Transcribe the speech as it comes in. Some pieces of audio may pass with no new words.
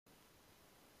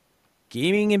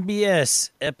Gaming and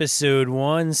BS, episode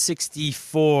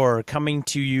 164, coming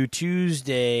to you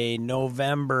Tuesday,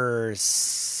 November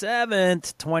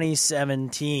 7th,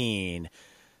 2017.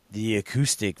 The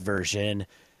acoustic version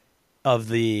of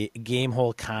the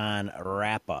Gamehole Con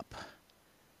wrap-up.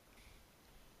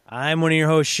 I'm one of your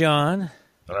hosts, Sean.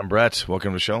 And I'm Brett.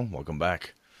 Welcome to the show. Welcome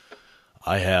back.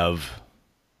 I have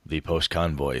the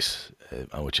post-con voice,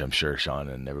 which I'm sure Sean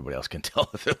and everybody else can tell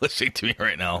if they're listening to me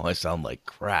right now. I sound like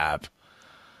crap.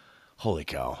 Holy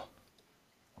cow.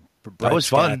 That was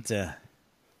fun.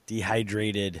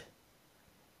 Dehydrated.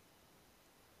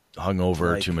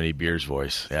 Hungover, too many beers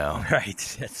voice. Yeah.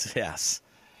 Right. Yes.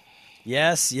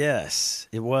 Yes.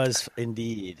 It was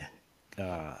indeed.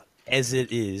 As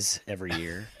it is every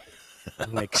year.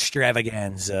 An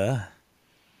extravaganza.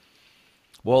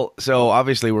 Well, so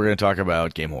obviously we're going to talk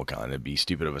about Gamehole Con. It'd be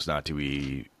stupid of us not to.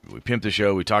 We pimp the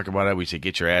show. We talk about it. We say,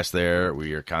 get your ass there.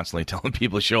 We are constantly telling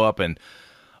people to show up. And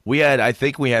I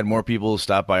think we had more people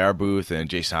stop by our booth, and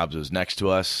Jason Hobbs was next to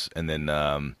us. And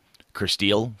then Chris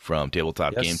Steele from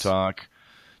Tabletop Game Talk,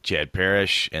 Chad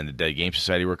Parrish, and the Dead Game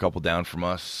Society were a couple down from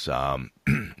us.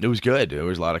 It was good. There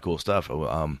was a lot of cool stuff.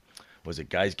 Was it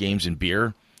Guys, Games, and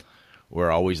Beer?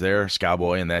 We're always there.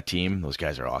 Skowboy and that team, those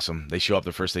guys are awesome. They show up,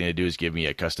 the first thing they do is give me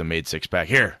a custom-made six-pack.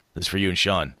 Here, this is for you and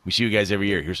Sean. We see you guys every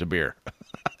year. Here's a beer.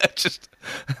 It's just,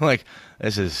 I'm like,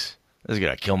 this is going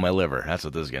to kill my liver. That's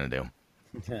what this is going to do.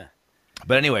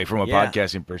 But anyway, from a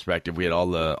podcasting perspective, we had all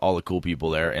the cool people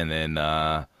there, and then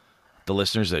the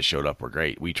listeners that showed up were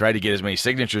great. We tried to get as many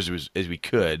signatures as we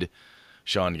could.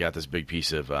 Sean got this big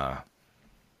piece of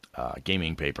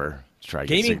gaming paper.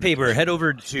 Gaming paper. Head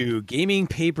over to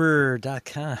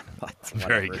gamingpaper.com.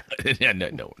 Very good. Yeah,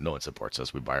 no one supports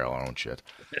us. We buy our own shit.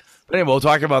 But anyway, we'll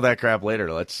talk about that crap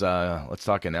later. Let's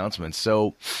talk announcements.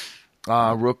 So,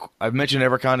 I've mentioned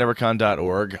Evercon,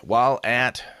 evercon.org. While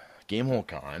at Gamehole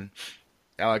Con,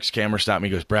 Alex Kammer stopped me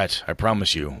and goes, Brett, I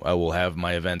promise you I will have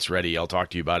my events ready. I'll talk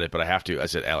to you about it, but I have to. I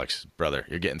said, Alex, brother,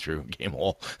 you're getting through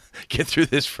Gamehole. Get through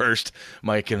this first.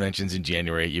 My convention's in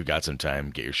January. You've got some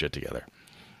time. Get your shit together.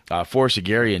 Forrest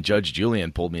Gary and Judge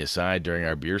Julian pulled me aside during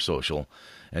our beer social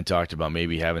and talked about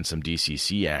maybe having some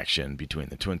DCC action between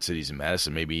the Twin Cities and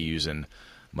Madison, maybe using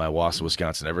my Wausau,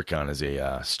 Wisconsin Evercon as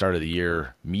a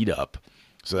start-of-the-year meetup.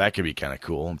 So that could be kind of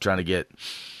cool. I'm trying to get,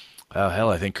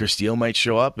 I think Chris Steele might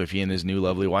show up if he and his new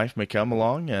lovely wife may come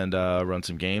along and run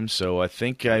some games. So I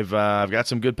think I've got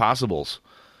some good possibles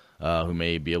who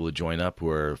may be able to join up, who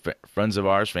are friends of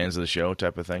ours, fans of the show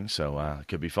type of thing. So it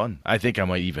could be fun. I think I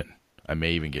may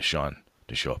even get Sean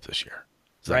to show up this year.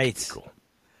 So right. Cool.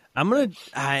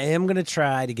 I am gonna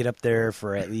try to get up there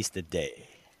for at least a day.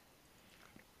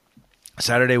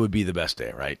 Saturday would be the best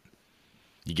day, right?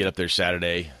 You get up there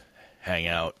Saturday, hang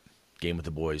out, game with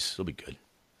the boys. It'll be good.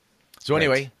 So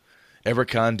anyway,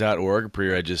 Evercon.org,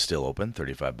 pre-reg is still open.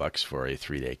 $35 for a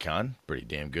 3-day con. Pretty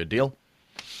damn good deal.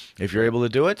 If you're able to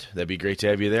do it, that'd be great to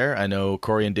have you there. I know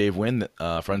Corey and Dave Wynn,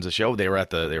 friends of the show, they were at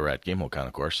Gamehole Con,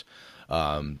 of course.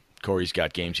 Corey's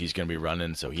got games he's going to be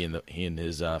running, so he and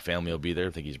his family will be there.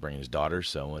 I think he's bringing his daughter,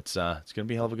 so it's going to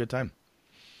be a hell of a good time.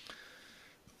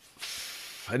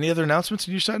 Any other announcements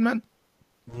on your side, man?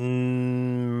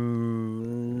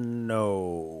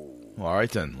 No. All right,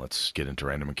 then. Let's get into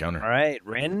Random Encounter. All right,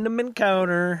 Random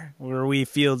Encounter, where we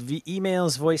field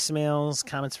emails, voicemails,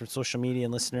 comments from social media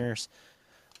and listeners.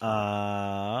 You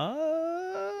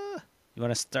want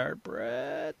to start,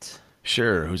 Brett?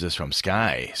 Sure. Who's this from?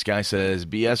 Sky. Sky says,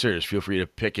 BSers, feel free to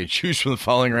pick and choose from the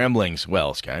following ramblings.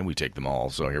 Well, Sky, we take them all,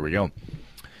 so here we go.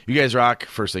 You guys rock.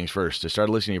 First things first. I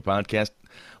started listening to your podcast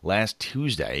last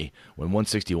Tuesday when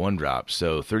 161 dropped,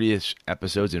 so 30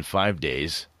 episodes in 5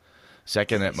 days.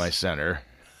 Second at my center.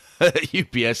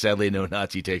 UPS, sadly, no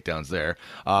Nazi takedowns there.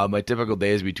 My typical day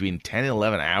is between 10 and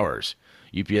 11 hours.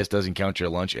 UPS doesn't count your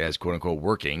lunch as quote-unquote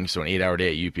working, so an 8-hour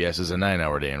day at UPS is a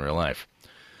 9-hour day in real life.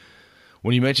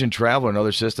 When you mentioned travel and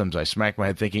other systems, I smacked my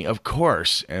head thinking, of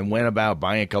course, and went about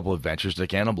buying a couple of ventures to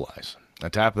cannibalize. On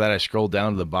top of that, I scrolled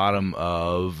down to the bottom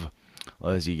of,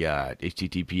 what has he got?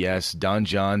 HTTPS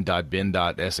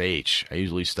donjon.bin.sh. I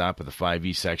usually stop at the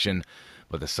 5e section,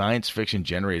 but the science fiction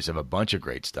generators have a bunch of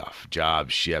great stuff.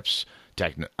 Jobs, ships,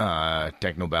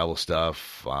 technobabble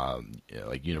stuff,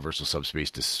 like universal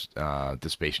subspace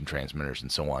dissipation transmitters,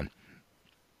 and so on.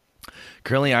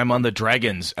 Currently, I'm on the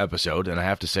Dragons episode, and I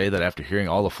have to say that after hearing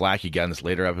all the flack you got in this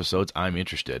later episodes, I'm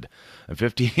interested. In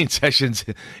 15 sessions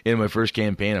in my first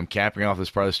campaign, I'm capping off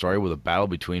this part of the story with a battle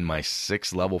between my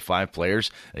 6 level 5 players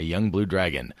and a young blue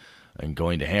dragon. I'm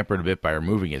going to hamper it a bit by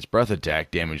removing its breath attack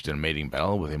damaged in a mating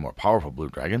battle with a more powerful blue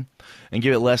dragon, and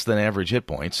give it less than average hit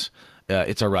points.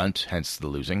 It's a runt, hence the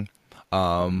losing.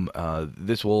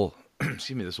 This will,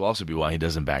 excuse me, this will also be why he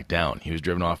doesn't back down. He was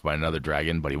driven off by another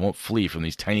dragon, but he won't flee from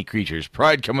these tiny creatures.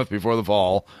 Pride cometh before the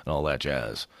fall, and all that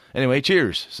jazz. Anyway,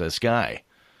 cheers, says Sky.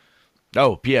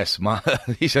 Oh, P.S.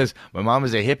 He says, my mom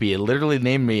is a hippie. It literally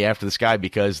named me after the sky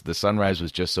because the sunrise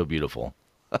was just so beautiful.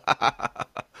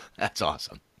 That's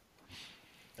awesome.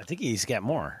 I think he's got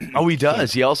more. Oh, he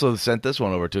does. He also sent this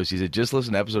one over to us. He said, just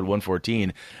listen to episode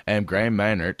 114, and Graham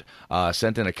Maynard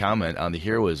sent in a comment on the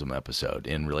heroism episode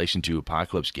in relation to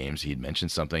Apocalypse games. He'd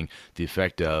mentioned something to the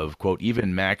effect of, quote,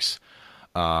 even Max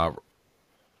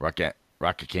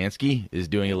Rockatansky is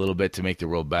doing a little bit to make the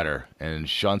world better. And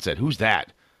Sean said, who's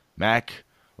that? Mac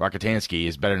Rockatansky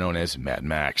is better known as Mad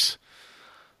Max.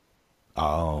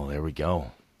 Oh, there we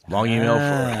go. Long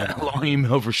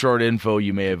email for short info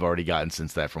you may have already gotten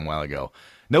since that from a while ago.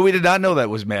 No, we did not know that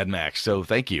was Mad Max, so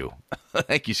thank you.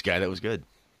 Thank you, Sky. That was good.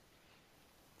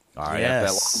 All right,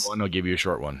 after that long one, I'll give you a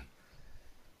short one.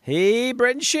 Hey,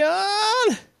 Brett and Sean.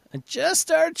 I just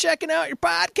started checking out your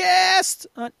podcast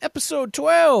on episode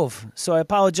 12, so I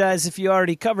apologize if you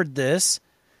already covered this.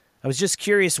 I was just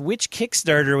curious which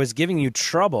Kickstarter was giving you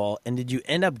trouble, and did you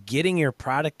end up getting your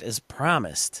product as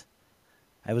promised?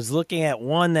 I was looking at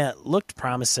one that looked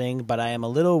promising, but I am a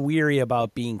little weary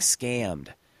about being scammed.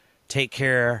 Take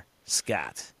care,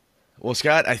 Scott. Well,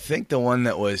 Scott, I think the one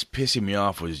that was pissing me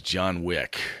off was John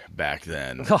Wick back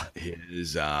then.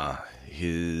 His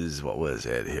what was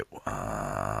it?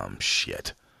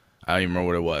 Shit. I don't even remember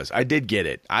what it was. I did get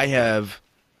it. I have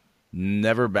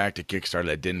never backed a Kickstarter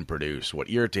that didn't produce. What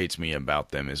irritates me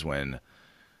about them is when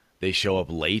they show up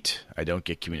late, I don't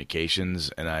get communications,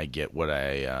 and I get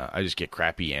I just get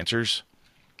crappy answers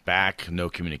back, no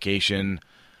communication,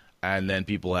 and then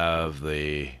people have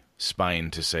the spine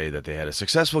to say that they had a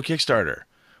successful Kickstarter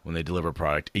when they deliver a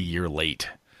product a year late.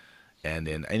 And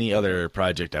in any other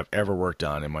project I've ever worked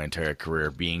on in my entire career,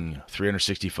 being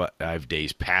 365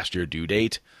 days past your due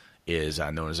date is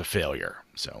known as a failure.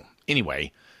 So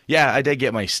anyway, yeah, I did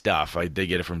get my stuff. I did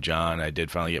get it from John. I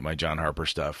did finally get my John Harper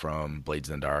stuff from Blades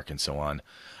in the Dark and so on.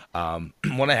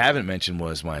 What I haven't mentioned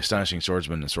was my Astonishing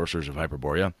Swordsman and Sorcerers of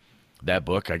Hyperborea. That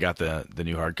book, I got the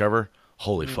new hardcover.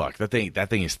 Holy fuck, that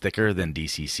thing is thicker than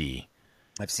DCC.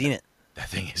 I've seen it. That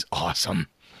thing is awesome.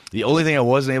 The only thing I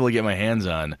wasn't able to get my hands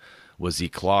on was the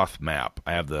cloth map.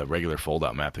 I have the regular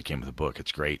fold-out map that came with the book.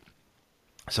 It's great.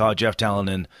 I saw Jeff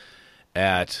Tallenden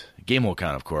at Gamehole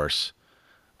Con, of course.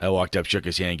 I walked up, shook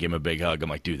his hand, gave him a big hug. I'm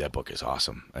like, dude, that book is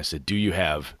awesome. I said, do you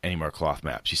have any more cloth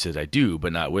maps? He says, I do,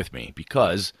 but not with me.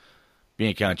 Because, being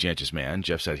a conscientious man,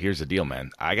 Jeff said, here's the deal, man.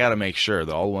 I got to make sure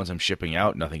that all the ones I'm shipping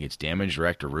out, nothing gets damaged,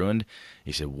 wrecked, or ruined.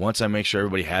 He said, once I make sure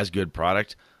everybody has good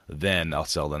product, then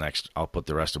I'll put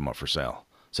the rest of them up for sale.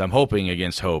 So I'm hoping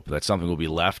against hope that something will be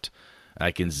left.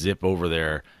 I can zip over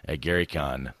there at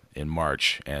GaryCon in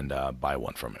March and buy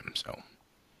one from him. So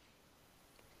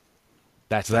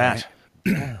that's that.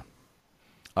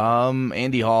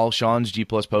 Andy Hall, Sean's G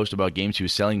Plus post about games he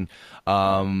was selling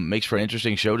makes for an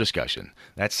interesting show discussion.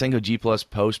 That single G Plus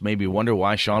post made me wonder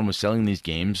why Sean was selling these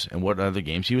games and what other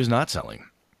games he was not selling.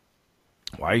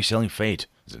 Why are you selling Fate?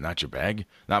 Is it not your bag?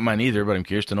 Not mine either, but I'm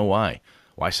curious to know why.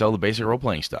 Why sell the basic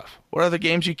role-playing stuff? What other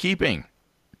games are you keeping?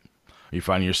 Are you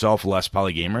finding yourself less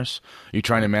polygamers? Are you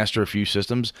trying to master a few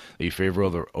systems that you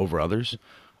favor over others?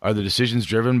 Are the decisions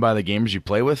driven by the gamers you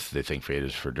play with? They think Fate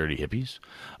is for dirty hippies.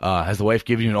 Has the wife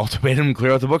given you an ultimatum to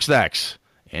clear out the book stacks?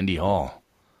 Andy Hall.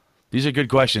 These are good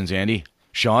questions, Andy.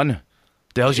 Sean, what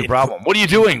the hell's your problem? What are you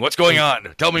doing? What's going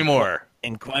on? Tell me more.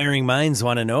 Inquiring minds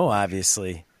want to know,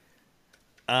 obviously.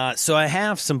 So I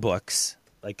have some books.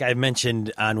 Like I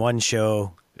mentioned on one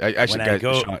show.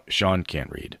 Sean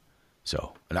can't read.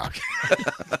 So, no.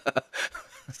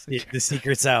 The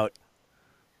secret's out.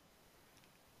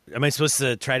 Am I supposed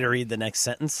to try to read the next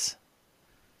sentence?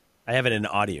 I have it in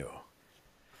audio.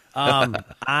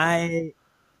 I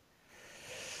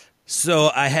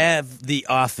have The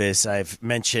Office. I've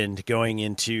mentioned going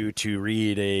into to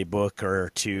read a book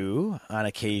or two on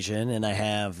occasion, and I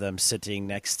have them sitting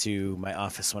next to my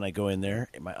office when I go in there.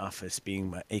 My office being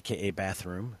my AKA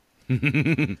bathroom.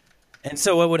 And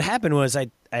so what would happen was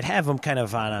I'd have them kind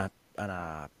of on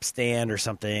a stand or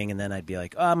something, and then I'd be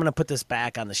like, oh, I'm going to put this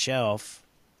back on the shelf.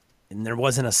 And there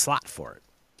wasn't a slot for it.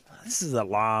 This is a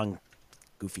long,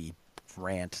 goofy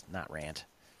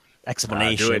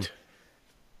explanation. Do it.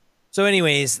 So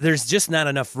anyways, there's just not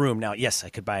enough room. Now, yes, I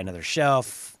could buy another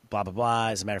shelf, blah, blah, blah.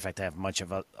 As a matter of fact, I have a bunch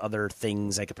of other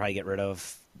things I could probably get rid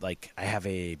of. Like, I have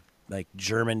a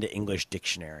German to English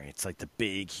dictionary. It's like the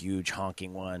big, huge,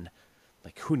 honking one.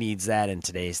 Like, who needs that in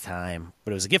today's time?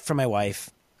 But it was a gift from my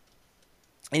wife.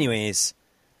 Anyways,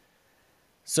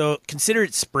 So consider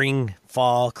it spring,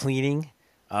 fall cleaning.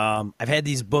 I've had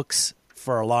these books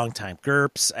for a long time.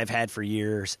 GURPS I've had for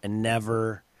years and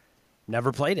never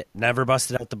played it. Never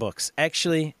busted out the books.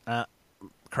 Actually,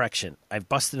 correction, I've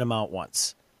busted them out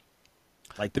once.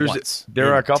 Once.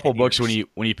 There are a couple books when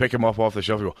you pick them up off the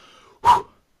shelf, you go, whew,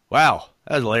 wow,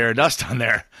 that's a layer of dust on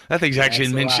there. That thing's actually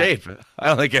in mint shape. I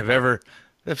don't think the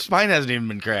spine hasn't even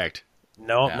been cracked.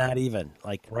 No, not even.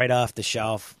 Like right off the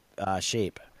shelf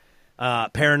shape.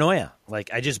 Paranoia. Like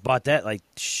I just bought that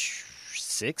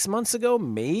 6 months ago,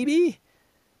 maybe.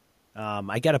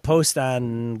 I got a post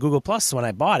on Google Plus when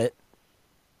I bought it.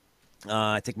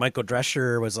 I think Michael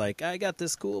Drescher was like, I got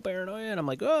this cool Paranoia. And I'm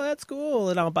like, oh, that's cool.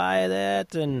 And I'll buy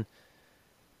that. And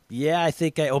yeah, I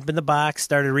think I opened the box,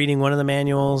 started reading one of the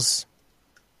manuals.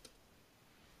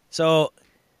 So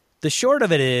the short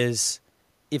of it is,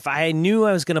 if I knew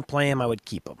I was going to play them, I would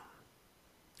keep them.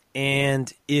 And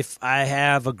if I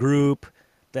have a group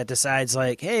that decides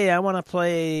like, hey, I want to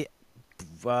play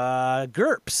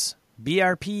GURPS,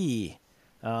 BRP,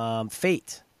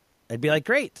 Fate, I'd be like,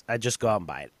 great. I'd just go out and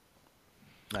buy it.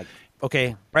 Like,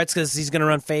 okay, Brett's because he's going to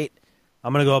run Fate.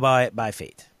 I'm going to go buy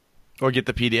Fate. Or get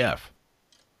the PDF.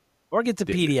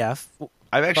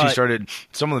 I've actually started,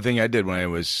 some of the thing I did when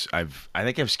I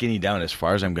think I've skinny down as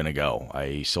far as I'm going to go.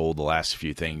 I sold the last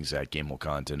few things at Gamehole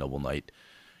Con to Noble Knight.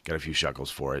 Got a few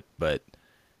shekels for it. But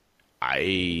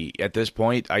at this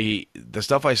point, the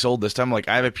stuff I sold this time, like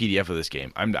I have a PDF of this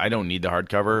game. I don't need the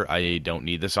hardcover. I don't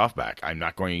need the softback.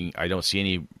 I don't see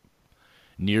any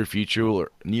near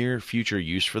future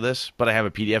use for this, but I have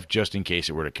a PDF just in case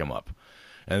it were to come up.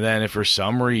 And then if for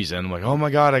some reason I'm like, oh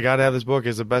my God, I got to have this book,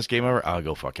 it's the best game ever, I'll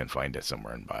go fucking find it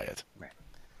somewhere and buy it. Right.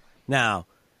 Now,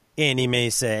 Andy may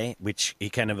say, which he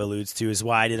kind of alludes to, is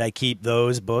why did I keep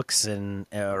those books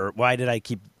or why did I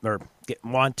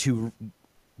want to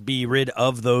be rid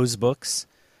of those books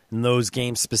and those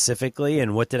games specifically,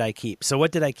 and what did I keep? So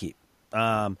what did I keep?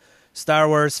 Star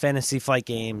Wars Fantasy Flight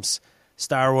Games,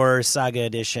 Star Wars Saga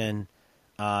Edition,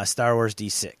 Star Wars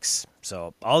D6.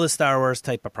 So all the Star Wars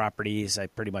type of properties I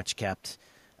pretty much kept.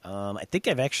 I think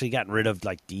I've actually gotten rid of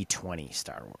like D20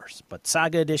 Star Wars, but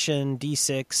Saga Edition,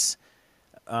 D6,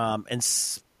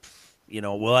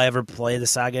 will I ever play the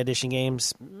Saga Edition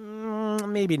games?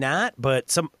 Maybe not,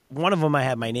 but one of them I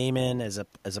have my name in as a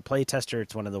play tester.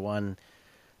 It's one of the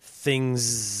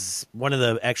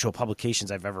actual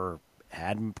publications I've ever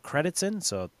had credits in,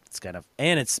 so it's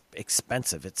and it's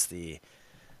expensive. It's the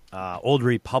Old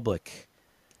Republic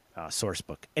source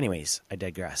book. Anyways, I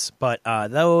digress. But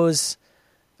those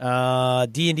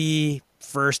D&D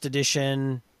first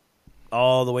edition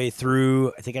all the way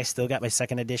through, I think I still got my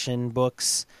second edition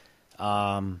books.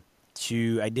 I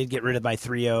did get rid of my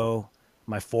 3.0,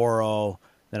 my 4.0,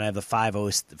 then I have the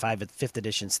 5.0, fifth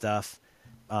edition stuff.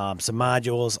 Some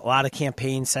modules, a lot of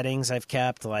campaign settings I've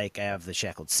kept. Like I have the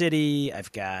Shackled City.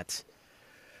 I've got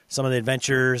some of the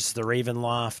adventures, the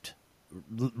Ravenloft,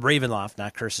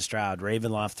 not Curse of Strahd,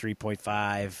 Ravenloft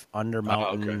 3.5, Under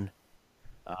Mountain.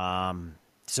 Okay.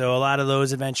 So a lot of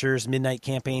those adventures, Midnight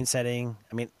Campaign setting.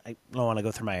 I mean, I don't want to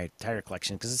go through my entire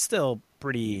collection because it's still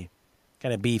pretty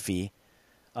kind of beefy.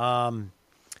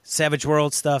 Savage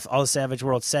World stuff, all the Savage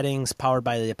World settings, Powered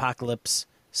by the Apocalypse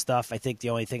stuff. I think the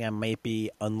only thing I might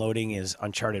be unloading is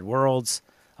Uncharted Worlds.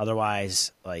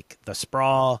 Otherwise, like the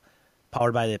Sprawl,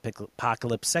 Powered by the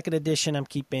Apocalypse second edition, I'm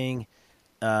keeping.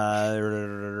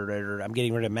 I'm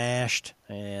getting rid of Mashed,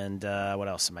 and what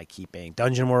else am I keeping?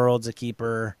 Dungeon World's a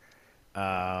keeper.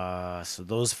 So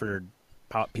those for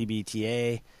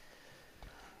PBTA.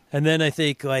 And then I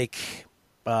think like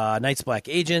Night's Black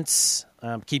Agents,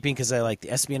 I'm keeping because I like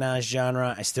the espionage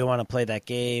genre. I still want to play that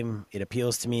game. It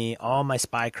appeals to me. All my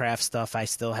Spycraft stuff I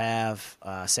still have.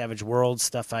 Savage World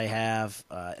stuff I have,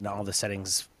 and all the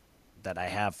settings that I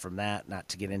have from that. Not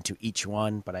to get into each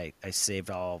one, but I saved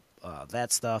all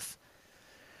that stuff.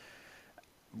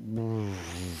 Well,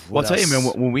 I'll tell you, man,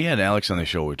 when we had Alex on the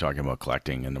show, we were talking about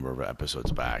collecting a number of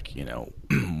episodes back.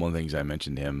 One of the things I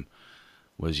mentioned to him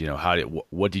was,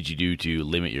 what did you do to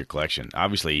limit your collection?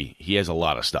 Obviously, he has a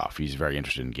lot of stuff. He's very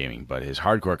interested in gaming, but his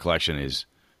hardcore collection is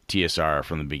TSR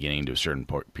from the beginning to a certain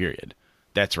period.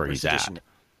 That's where he's at.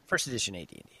 First edition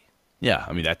AD&D. Yeah,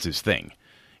 I mean, that's his thing.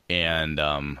 And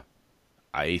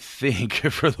I think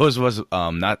for those of us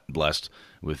not blessed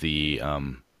with the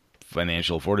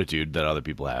financial fortitude that other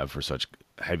people have for such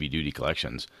heavy-duty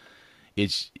collections,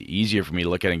 it's easier for me to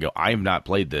look at it and go, I have not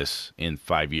played this in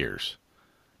 5 years.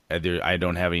 I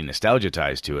don't have any nostalgia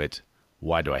ties to it.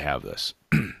 Why do I have this?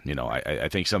 I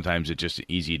think sometimes it's just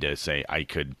easy to say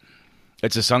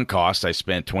it's a sunk cost. I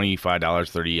spent $25,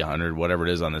 $30, $100, whatever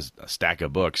it is on this stack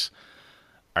of books.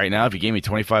 right now, if you gave me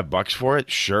 $25 for it,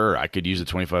 sure, I could use the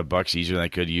 $25 easier than I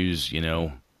could use,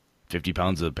 50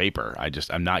 pounds of paper.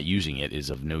 I'm not using it. It is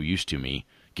of no use to me.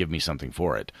 Give me something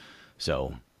for it.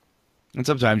 So, and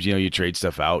sometimes, you trade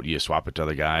stuff out, you swap it to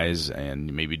other guys,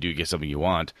 and maybe do get something you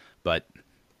want. But,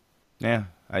 yeah,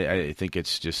 I think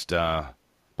it's just part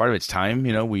of it's time.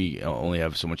 We only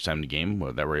have so much time in the game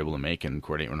that we're able to make and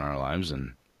coordinate in our lives,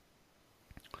 and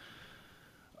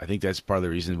I think that's part of the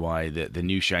reason why the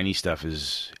new shiny stuff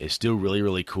is still really,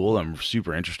 really cool. I'm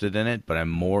super interested in it, but I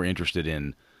think I'm more interested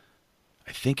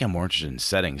in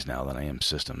settings now than I am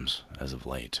systems as of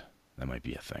late. That might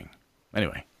be a thing.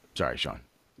 Anyway, sorry, Sean.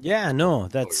 Yeah, no,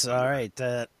 that's all right.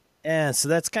 Yeah, so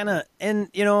that's kind of, and,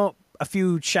 a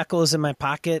few shekels in my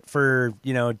pocket for,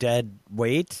 dead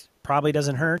weight probably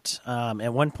doesn't hurt.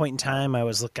 At one point in time,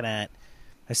 I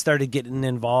started getting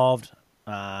involved,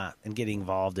 and getting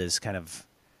involved is kind of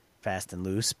fast and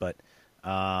loose, but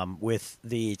with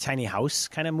the tiny house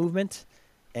kind of movement,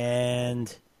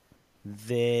 and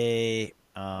they,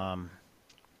 some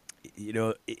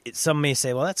may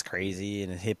say, well, that's crazy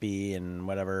and hippie and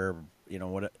whatever,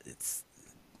 they're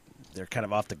kind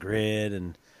of off the grid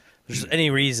and there's any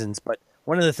reasons. But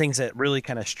one of the things that really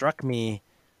kind of struck me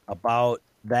about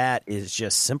that is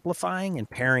just simplifying and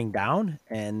paring down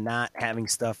and not having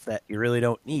stuff that you really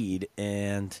don't need.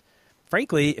 And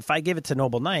frankly, if I give it to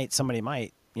Noble Knight, somebody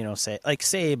might, say, like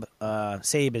Sabe.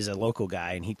 Sabe is a local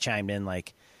guy, and he chimed in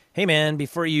like, "Hey man,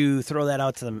 before you throw that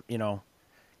out to them,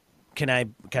 can I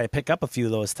pick up a few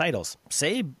of those titles?"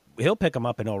 Sabe, he'll pick them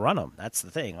up and he'll run them. That's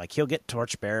the thing. Like, he'll get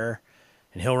Torchbearer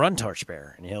and he'll run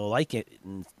Torchbearer and he'll like it,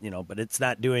 and, but it's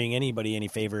not doing anybody any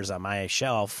favors on my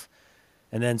shelf.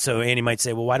 And then so Andy might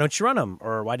say, "Well, why don't you run them?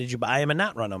 Or why did you buy them and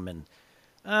not run them?" And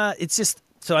it's just,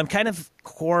 so I'm kind of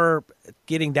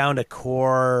getting down to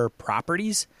core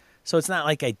properties. So it's not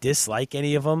like I dislike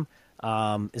any of them.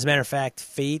 As a matter of fact,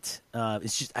 Fate,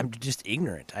 it's just, I'm just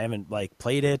ignorant. I haven't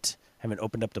played it. I haven't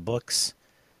opened up the books.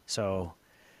 So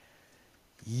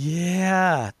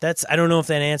yeah, I don't know if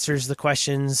that answers the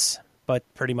questions, but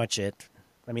pretty much it.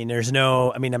 I mean,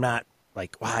 I'm not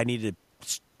like, wow, I need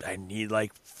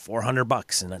like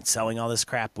 $400 and then selling all this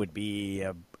crap would be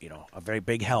a very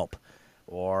big help.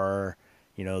 Or,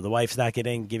 the wife's not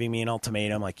giving me an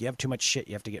ultimatum. Like, you have too much shit,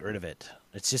 you have to get rid of it.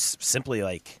 It's just simply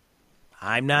like,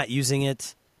 I'm not using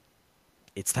it.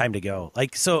 It's time to go.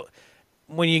 Like, so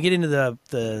when you get into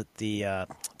the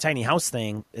tiny house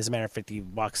thing, as a matter of fact, you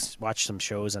watch some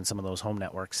shows on some of those home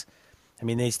networks. I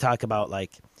mean, they talk about,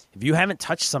 like, if you haven't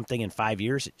touched something in 5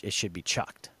 years, it should be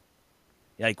chucked.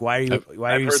 Like, why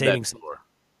are you saving some?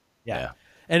 Yeah.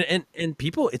 And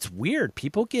people, it's weird.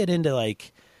 People get into,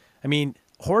 like, I mean,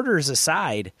 hoarders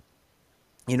aside,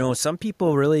 some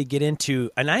people really get into,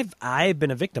 and I've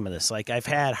been a victim of this. Like, I've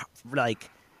had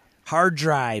hard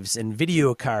drives and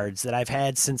video cards that I've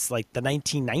had since the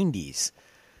 1990s.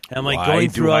 And I'm like, going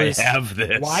through all this.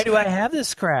 Why do I have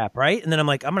this crap, right? And then I'm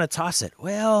like, I'm going to toss it.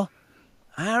 Well,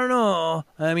 I don't know.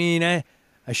 I mean, I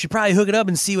should probably hook it up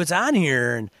and see what's on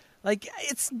here. And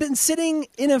it's been sitting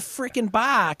in a freaking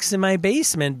box in my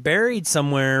basement, buried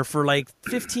somewhere for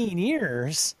 15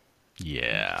 years.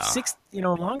 Yeah.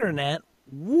 Longer than that.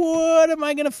 What am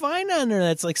I going to find on there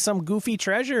that's some goofy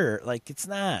treasure? It's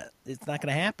not going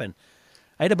to happen.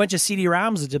 I had a bunch of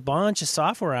CD-ROMs with a bunch of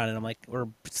software on it. Or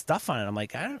stuff on it. I'm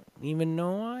like, I don't even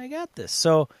know I got this.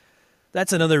 So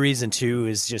that's another reason too,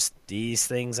 is just these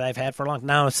things I've had for a long time.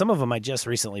 Now, some of them I just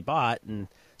recently bought. And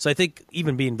so I think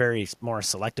even being very more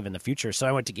selective in the future. So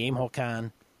I went to Gamehole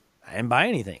Con. I didn't buy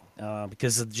anything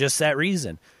because of just that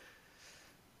reason.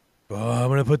 Oh, I'm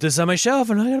going to put this on my shelf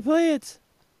and I'm going to play it.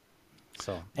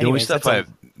 So anyways,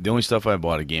 the only stuff I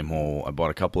bought at Gamehole, I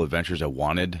bought a couple of adventures I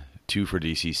wanted, 2 for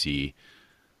DCC.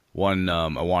 One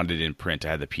I wanted it in print.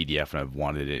 I had the PDF and I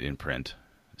wanted it in print,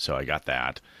 so I got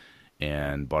that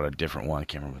and bought a different one. I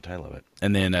can't remember the title of it.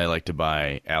 And then I like to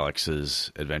buy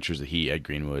Alex's adventures that Ed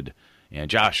Greenwood and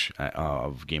Josh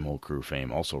of Gamehole Crew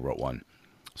fame also wrote one.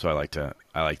 So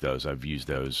I like those. I've used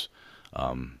those.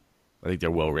 I think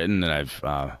they're well written, and I've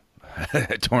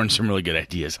torn some really good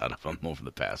ideas out of them over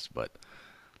the past, but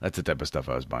that's the type of stuff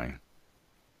I was buying.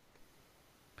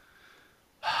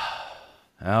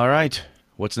 All right.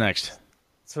 What's next?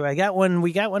 So we got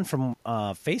one from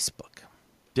Facebook.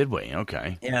 Did we?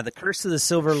 Okay. Yeah, The Curse of the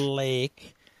Silver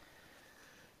Lake.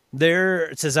 There,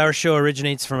 it says, our show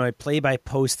originates from a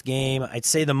play-by-post game. I'd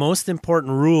say the most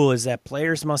important rule is that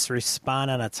players must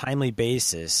respond on a timely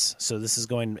basis. So this is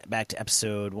going back to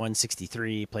episode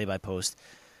 163, play-by-post.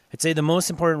 I'd say the most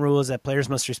important rule is that players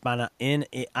must respond on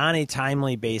a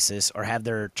timely basis or have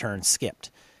their turn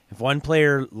skipped. If one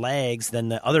player lags, then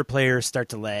the other players start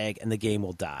to lag, and the game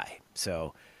will die.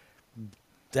 So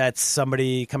that's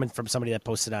coming from somebody that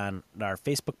posted on our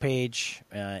Facebook page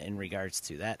in regards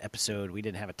to that episode. We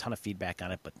didn't have a ton of feedback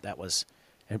on it, but that was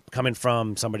coming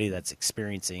from somebody that's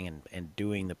experiencing and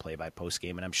doing the play-by-post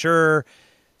game. And I'm sure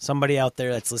somebody out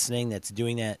there that's listening that's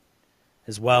doing that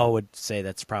as well would say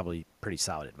that's probably pretty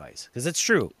solid advice. Because it's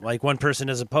true. Like, one person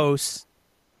does a post,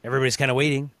 everybody's kind of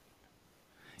waiting.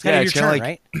 It's kind of your turn,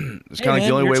 right? It's kind of like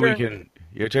the only way we can...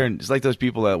 Your turn. It's like those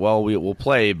people that, we'll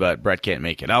play, but Brett can't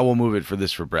make it. Oh, we'll move it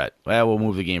for Brett. Well, we'll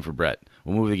move the game for Brett.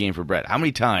 We'll move the game for Brett. How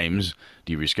many times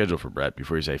do you reschedule for Brett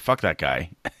before you say, fuck that guy,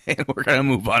 and we're going to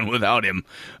move on without him,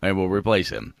 and we'll replace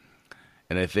him?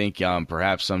 And I think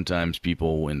perhaps sometimes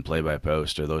people in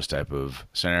play-by-post or those type of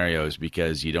scenarios,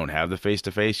 because you don't have the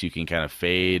face-to-face, you can kind of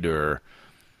fade or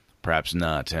perhaps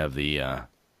not have the...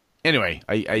 Anyway,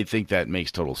 I think that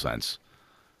makes total sense.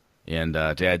 And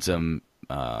to add some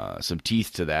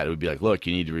teeth to that, it would be like, look,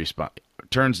 you need to respond.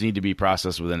 Turns need to be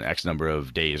processed within X number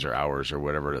of days or hours or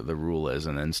whatever the rule is,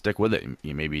 and then stick with it.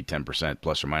 You may be 10%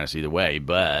 plus or minus either way,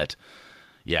 but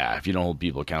yeah, if you don't hold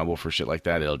people accountable for shit like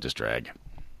that, it'll just drag.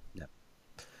 Yep.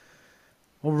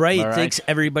 All right. Thanks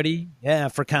everybody. Yeah,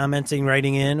 for commenting,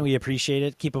 writing in. We appreciate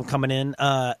it. Keep them coming in.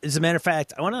 As a matter of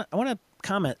fact, I want to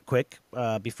comment quick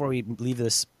before we leave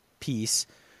this piece.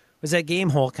 Was at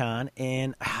Gamehole Con,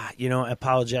 and I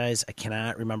apologize. I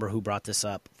cannot remember who brought this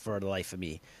up for the life of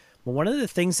me. But one of the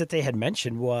things that they had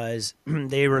mentioned was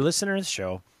they were listening to the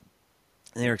show,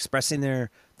 and they were expressing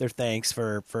their thanks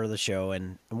for the show.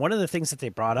 And one of the things that they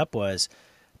brought up was,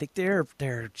 I think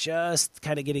they're just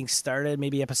kind of getting started,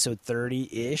 maybe episode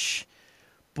 30-ish.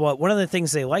 But one of the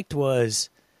things they liked was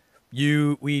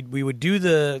we would do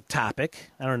the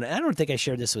topic. I don't think I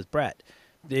shared this with Brett.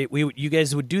 You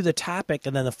guys would do the topic,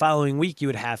 and then the following week you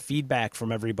would have feedback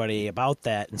from everybody about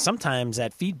that. And sometimes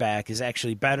that feedback is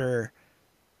actually better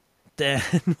than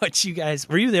what you guys...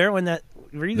 Were you there when that...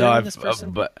 Were you there when this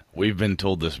person... but we've been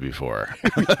told this before.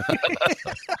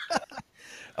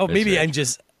 Oh, maybe I'm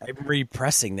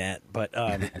repressing that. But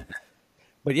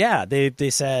but yeah, they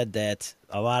said that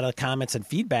a lot of comments and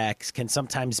feedbacks can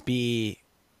sometimes be...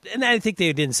 And I think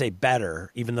they didn't say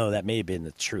better, even though that may have been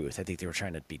the truth. I think they were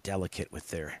trying to be delicate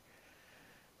with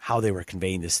how they were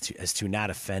conveying this as to not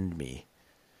offend me,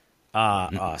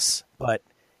 us. But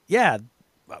yeah,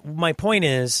 my point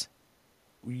is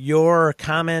your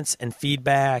comments and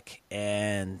feedback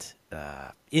and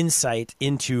insight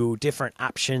into different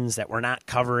options that we're not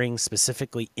covering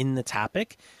specifically in the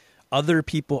topic, other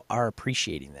people are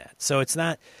appreciating that. So it's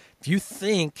not, if you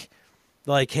think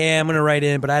like, hey, I'm going to write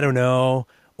in, but I don't know,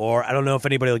 or I don't know if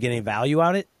anybody will get any value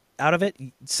out of it.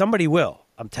 Somebody will.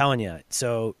 I'm telling you.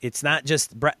 So it's not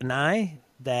just Brett and I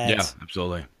that. Yeah,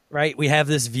 absolutely. Right. We have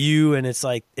this view, and it's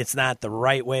like it's not the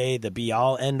right way, the be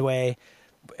all end way.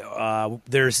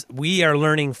 We are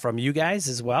learning from you guys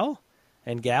as well,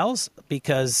 and gals,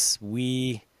 because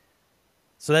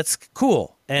so that's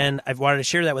cool. And I've wanted to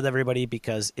share that with everybody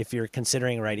because if you're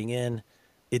considering writing in,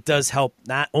 it does help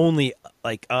not only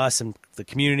like us and the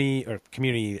community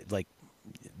like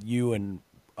you and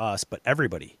us, but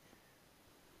everybody.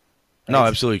 No,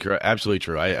 absolutely, absolutely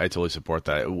true. I totally support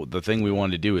that. The thing we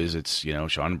wanted to do is it's, Sean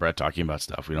and Brett talking about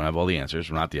stuff. We don't have all the answers.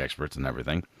 We're not the experts in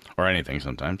everything or anything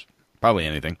sometimes. Probably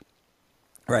anything.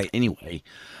 Right. Anyway,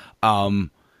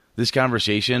 this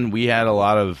conversation, we had a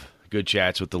lot of good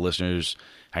chats with the listeners,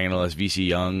 hanging out with VC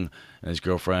Young and his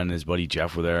girlfriend, his buddy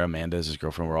Jeff were there. Amanda's his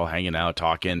girlfriend. We're all hanging out,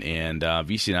 talking, and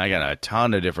VC and I got a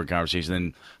ton of different conversations.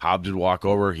 Then Hobbs would walk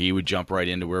over. He would jump right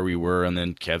into where we were, and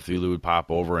then Kev Thulu would pop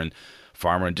over, and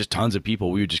Farmer, and just tons of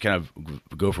people. We would just kind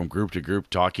of go from group to group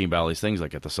talking about all these things,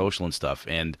 like at the social and stuff.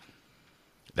 And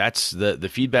that's the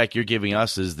feedback you're giving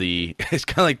us is it's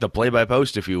kind of like the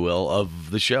play-by-post, if you will,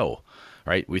 of the show,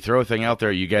 right? We throw a thing out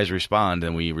there, you guys respond,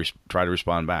 and we try to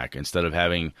respond back instead of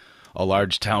having a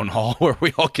large town hall where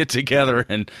we all get together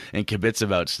and kibitz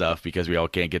about stuff because we all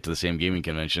can't get to the same gaming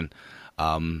convention.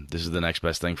 This is the next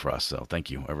best thing for us. So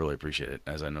thank you. I really appreciate it,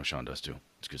 as I know Sean does too.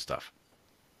 It's good stuff.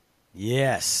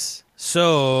 Yes.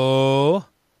 So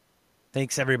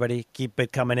thanks everybody. Keep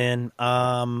it coming in.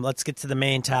 Let's get to the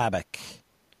main topic.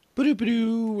 We're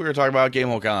gonna talk about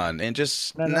Gamehole Con and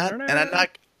just I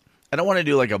don't want to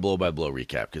do like a blow by blow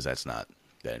recap because that's not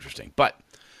that interesting. But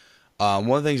one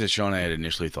of the things that Sean and I had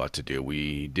initially thought to do,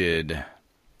 we did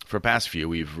for past few,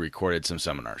 we've recorded some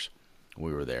seminars.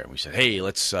 We were there and we said, hey,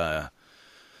 let's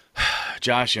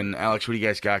Josh and Alex, what do you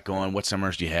guys got going? What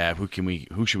seminars do you have?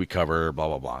 Who should we cover? Blah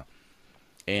blah blah.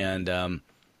 And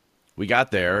we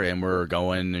got there and we're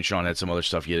going, and Sean had some other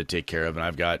stuff he had to take care of, and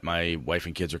I've got my wife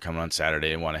and kids are coming on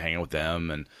Saturday and want to hang out with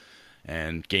them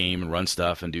and game and run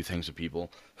stuff and do things with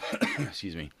people.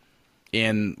 Excuse me.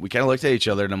 And we kind of looked at each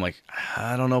other, and I'm like,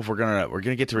 I don't know if we're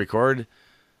gonna get to record.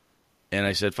 And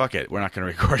I said, fuck it, we're not gonna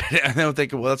record it. I don't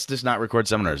think. Well, let's just not record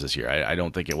seminars this year. I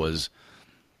don't think it's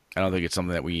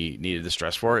something that we needed to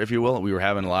stress for, if you will. We were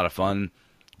having a lot of fun,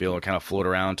 be able to kind of float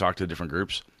around, talk to different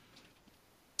groups.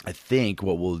 I think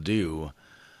what we'll do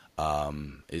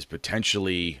is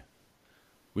potentially,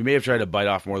 we may have tried to bite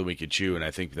off more than we could chew, and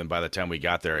I think then by the time we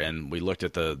got there and we looked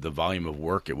at the volume of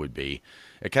work it would be,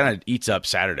 it kind of eats up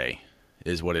Saturday.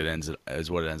 Is what it ends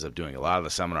up doing. A lot of the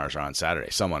seminars are on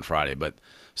Saturday, some on Friday, but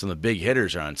some of the big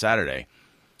hitters are on Saturday.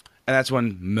 And that's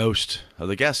when most of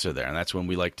the guests are there, and that's when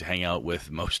we like to hang out with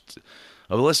most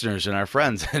of the listeners and our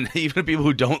friends, and even people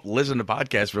who don't listen to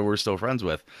podcasts but we're still friends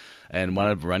with and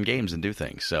want to run games and do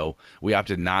things. So we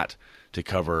opted not to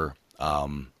cover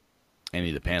any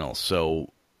of the panels.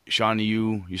 So, Sean,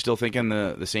 you still thinking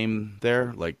the same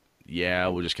there? Like, yeah,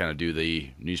 we'll just kind of do the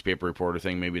newspaper reporter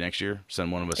thing maybe next year. Send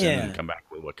one of us in and come back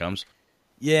with what comes.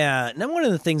 Yeah, and then one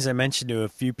of the things I mentioned to a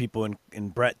few people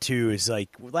and Brett too is like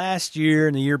last year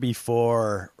and the year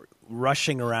before,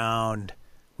 rushing around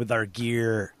with our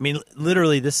gear. I mean,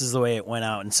 literally, this is the way it went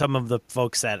out. And some of the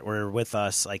folks that were with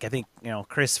us, like I think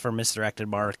Chris from Misdirected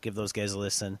Mark, give those guys a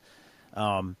listen.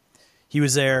 He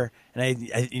was there,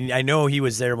 and I know he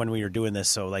was there when we were doing this.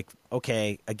 So like,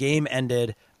 okay, a game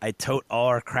ended. I tote all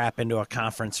our crap into a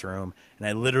conference room, and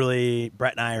I literally,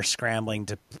 Brett and I are scrambling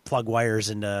to plug wires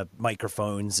into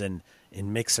microphones and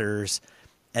in mixers.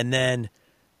 And then,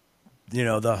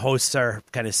 the hosts are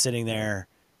kind of sitting there,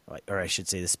 or I should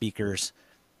say the speakers.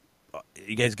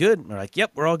 You guys good? We're like,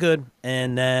 yep, we're all good.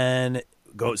 And then it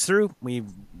goes through. We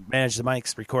manage the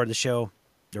mics, record the show,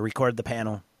 or record the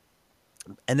panel.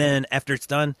 And then after it's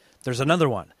done, there's another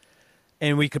one.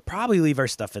 And we could probably leave our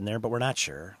stuff in there, but we're not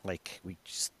sure. Like, we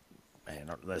just,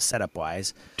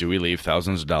 setup-wise. Do we leave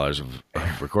thousands of dollars of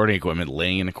recording equipment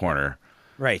laying in a corner,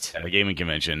 right, at a gaming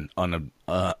convention,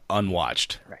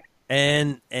 unwatched? Right.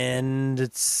 And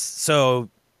it's so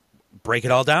break it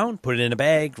all down, put it in a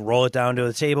bag, roll it down to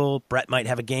the table. Brett might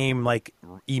have a game like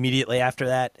immediately after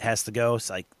that, has to go.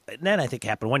 So, like, and then I think it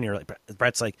happened one year. Like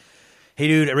Brett's like, hey,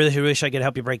 dude, I really wish I could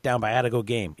help you break down, but I had to go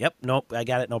game. Yep, nope, I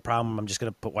got it, no problem. I'm just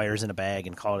going to put wires in a bag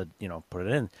and call it, put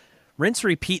it in. Rinse,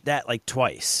 repeat that like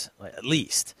twice, at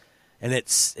least. And it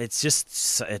just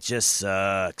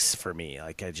sucks for me.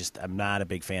 Like, I'm not a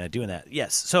big fan of doing that.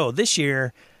 Yes, so this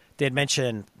year they had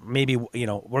mentioned maybe, we're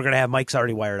going to have mics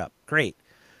already wired up. Great.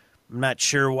 I'm not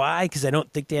sure why, because I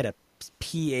don't think they had a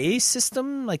PA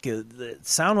system. Like, the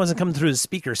sound wasn't coming through the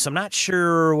speakers, so I'm not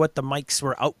sure what the mics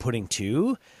were outputting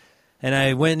to. And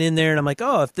I went in there and I'm like,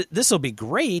 oh, if this will be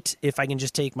great if I can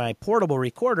just take my portable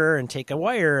recorder and take a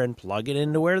wire and plug it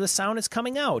into where the sound is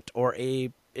coming out, or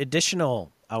a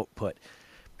additional output.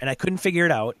 And I couldn't figure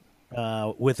it out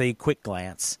with a quick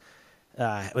glance.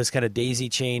 It was kind of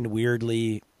daisy-chained,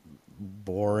 weirdly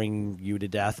boring you to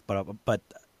death. But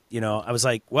I was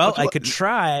like, well, I could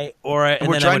try,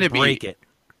 and then I would break it.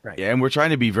 Right. Yeah, and we're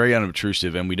trying to be very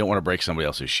unobtrusive, and we don't want to break somebody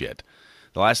else's shit.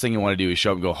 The last thing you want to do is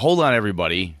show up and go, hold on,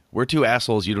 everybody. We're two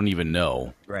assholes you don't even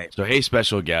know. Right. So, hey,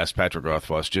 special guest, Patrick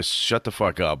Rothfuss, just shut the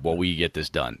fuck up while we get this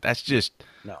done. That's just,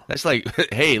 no. That's like,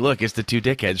 hey, look, it's the two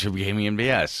dickheads from Gaming and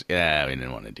BS. Yeah, we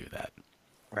didn't want to do that.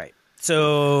 Right.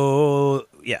 So,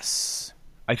 yes.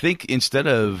 I think instead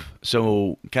of,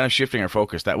 kind of shifting our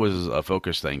focus, that was a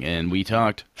focus thing. And we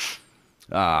talked,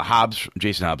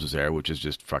 Jason Hobbs was there, which is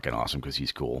just fucking awesome because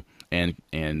he's cool. And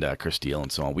Chris Steele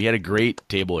and so on. We had a great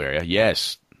table area.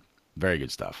 Yes, very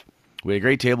good stuff. We had a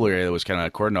great table area that was kind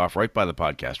of cordoned off right by the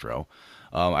podcast row.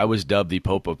 I was dubbed the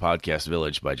Pope of Podcast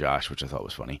Village by Josh, which I thought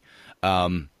was funny.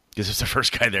 Because it's the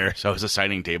first guy there, so I was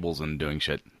assigning tables and doing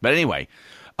shit. But anyway,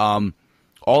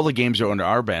 all the games are under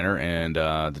our banner, and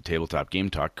the Tabletop Game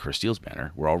Talk, Chris Steele's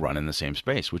banner, we're all run in the same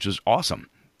space, which was awesome.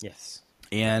 Yes.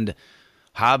 And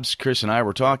Hobbs, Chris, and I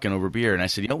were talking over beer, and I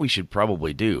said, what we should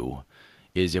probably do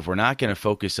is if we're not going to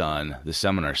focus on the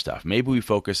seminar stuff, maybe we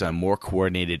focus on more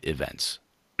coordinated events,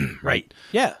 right?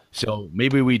 Yeah. So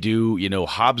maybe we do,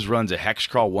 Hobbs runs a hex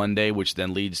crawl one day, which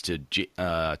then leads to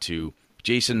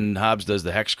Jason Hobbs does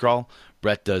the hex crawl,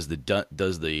 Brett does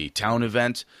the town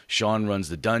event, Sean runs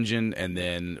the dungeon, and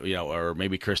then, or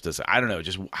maybe Chris does, I don't know,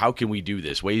 just how can we do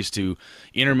this? Ways to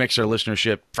intermix our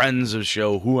listenership, friends of the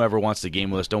show, whoever wants to game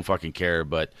with us, don't fucking care,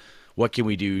 but what can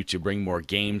we do to bring more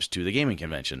games to the gaming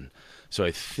convention? So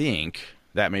I think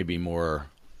that may be more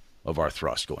of our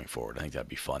thrust going forward. I think that'd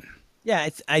be fun. Yeah,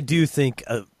 I do think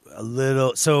a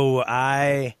little. So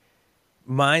I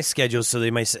my schedule, so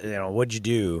they might say, what'd you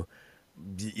do?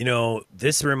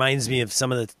 This reminds me of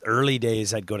some of the early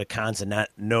days I'd go to cons and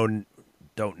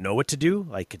don't know what to do,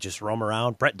 like just roam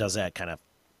around. Brett does that kind of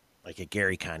like at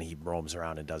Gary Con. He roams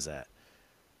around and does that.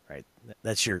 Right,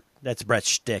 that's Brett's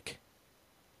shtick.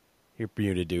 You're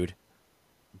muted, dude.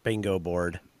 Bingo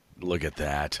board. Look at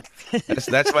that.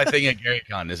 That's my thing at Gary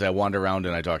Con is I wander around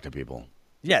and I talk to people.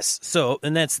 Yes. So,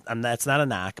 and that's not a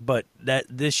knock, but that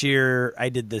this year I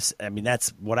did this. I mean, that's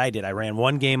what I did. I ran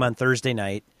one game on Thursday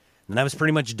night, and I was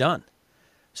pretty much done.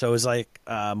 So it was like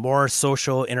more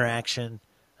social interaction,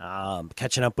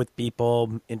 catching up with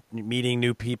people, meeting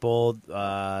new people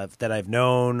that I've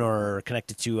known or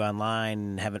connected to online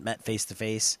and haven't met face to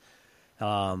face.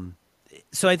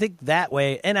 So I think that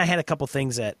way, and I had a couple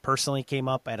things that personally came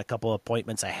up. I had a couple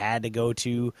appointments I had to go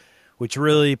to, which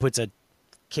really puts a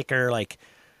kicker like,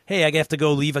 hey, I have to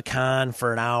go leave a con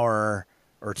for an hour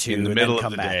or two in the and middle then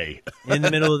come of the back. day. In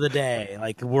the middle of the day,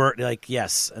 like work, like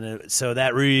yes, and so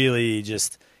that really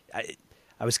just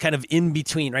I was kind of in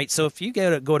between, right? So if you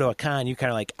go to a con, you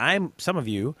kind of like some of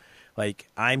you like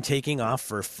I'm taking off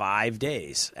for 5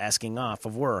 days, asking off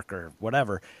of work or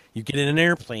whatever. You get in an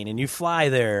airplane and you fly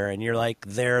there, and you're like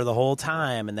there the whole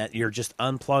time, and that you're just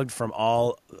unplugged from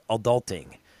all adulting.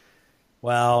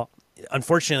 Well,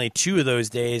 unfortunately, 2 of those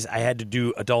days I had to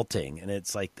do adulting, and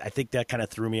it's like I think that kind of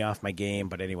threw me off my game.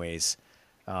 But anyways,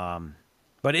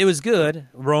 but it was good.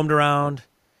 Roamed around.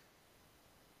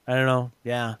 I don't know.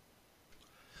 Yeah.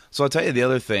 So I'll tell you the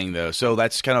other thing, though. So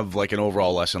that's kind of like an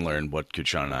overall lesson learned. What could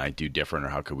Sean and I do different, or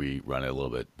how could we run it a little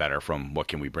bit better from what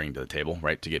can we bring to the table,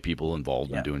 right, to get people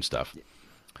involved in doing stuff.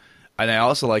 And I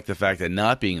also like the fact that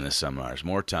not being in the seminars,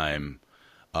 more time.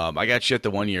 I got shit the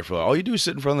one year for all you do is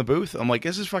sit in front of the booth. I'm like,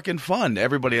 this is fucking fun.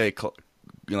 Everybody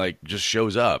like just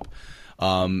shows up.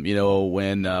 When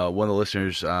one of the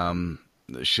listeners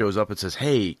shows up and says,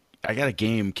 "Hey, I got a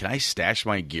game. Can I stash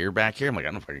my gear back here?" I'm like,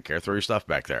 I don't fucking care. Throw your stuff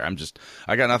back there.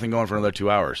 I got nothing going for another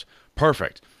 2 hours.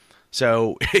 Perfect.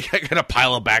 So I got a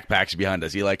pile of backpacks behind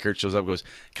us. Eli Kurt shows up and goes,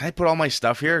 "Can I put all my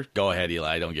stuff here?" Go ahead,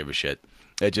 Eli. I don't give a shit.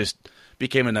 It just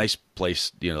became a nice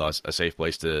place, a safe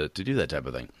place to do that type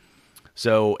of thing.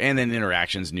 So, and then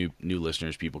interactions, new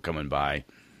listeners, people coming by,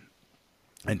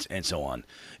 and so on.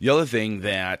 The other thing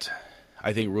that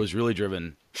I think was really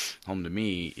driven home to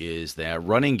me is that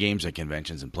running games at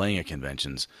conventions and playing at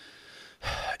conventions,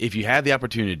 if you have the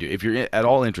opportunity to if you're at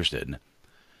all interested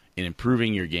in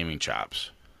improving your gaming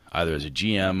chops, either as a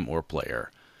GM or player,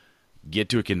 get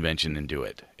to a convention and do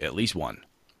it. At least one.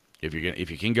 If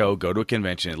you can go to a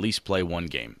convention, at least play one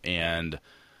game. And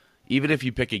even if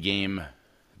you pick a game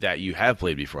that you have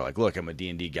played before, like, look, I'm a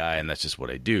D&D guy and that's just what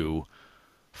I do,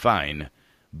 fine.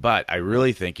 But I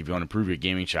really think if you want to improve your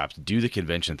gaming chops, do the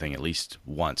convention thing at least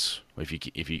once, if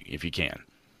you can.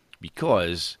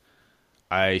 Because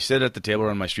I sit at the table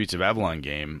on my Streets of Avalon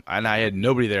game, and I had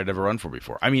nobody there I'd ever run for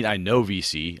before. I mean, I know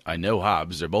VC, I know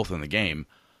Hobbs, they're both in the game.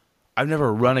 I've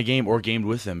never run a game or gamed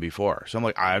with them before. So I'm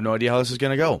like, I have no idea how this is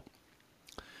going to go.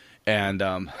 And,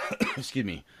 excuse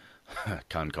me,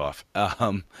 con cough.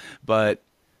 But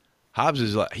Hobbs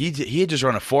is like, he had just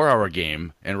run a 4-hour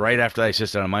game, and right after that, he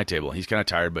sits down on my table. He's kind of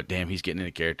tired, but damn, he's getting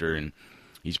into character, and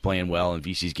he's playing well, and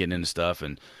VC's getting into stuff,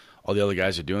 and all the other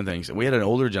guys are doing things. And we had an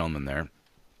older gentleman there.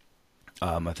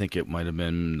 I think it might have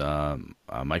been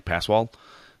Mike Passwall,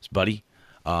 his buddy,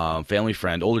 family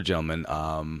friend, older gentleman.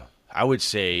 I would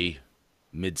say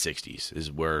mid-60s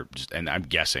is where, and I'm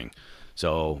guessing.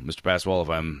 So, Mr. Passwall, if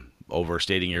I'm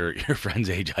overstating your friend's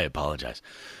age, I apologize.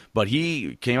 But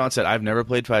he came out and said, I've never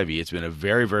played 5e. It's been a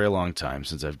very, very long time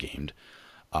since I've gamed.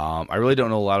 I really don't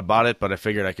know a lot about it, but I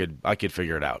figured I could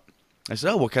figure it out. I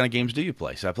said, oh, what kind of games do you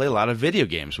play? So I play a lot of video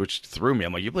games, which threw me.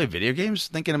 I'm like, you play video games?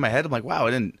 Thinking in my head, I'm like, wow,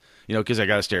 I didn't, because I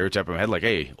got a stereotype in my head like,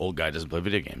 hey, old guy doesn't play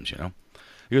video games,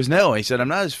 He goes, no. He said, I'm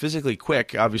not as physically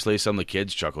quick. Obviously, some of the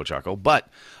kids chuckle, but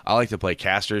I like to play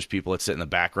casters, people that sit in the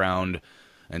background,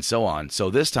 and so on. So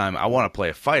this time, I want to play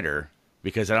a fighter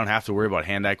because I don't have to worry about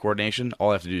hand-eye coordination. All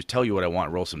I have to do is tell you what I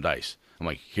want, roll some dice. I'm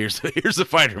like, here's the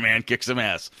fighter, man. Kick some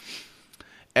ass.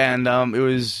 And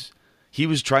he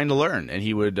was trying to learn, and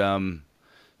he would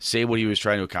say what he was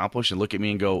trying to accomplish and look at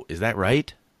me and go, is that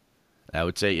right? I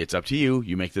would say, it's up to you.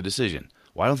 You make the decision.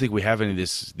 Well, I don't think we have any of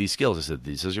these skills. I said,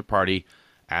 this is your party.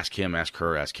 Ask him, ask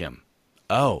her, ask him.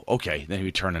 Oh, okay. Then he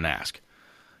would turn and ask,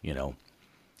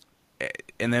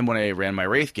 And then when I ran my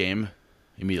Wraith game,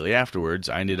 immediately afterwards,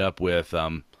 I ended up with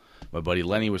my buddy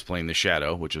Lenny was playing the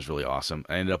Shadow, which was really awesome.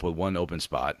 I ended up with one open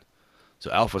spot.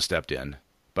 So Alpha stepped in.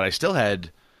 But I still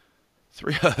had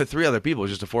three other people. It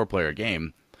was just a 4-player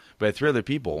game. But I had 3 other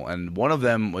people. And one of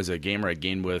them was a gamer I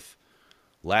gamed with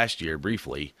last year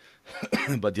briefly,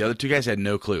 but the other two guys had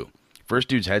no clue. First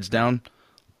dude's head's down,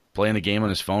 playing the game on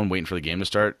his phone, waiting for the game to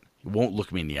start. He won't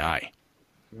look me in the eye.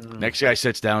 Next guy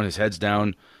sits down, his head's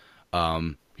down.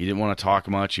 He didn't want to talk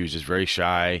much. He was just very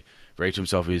shy, very to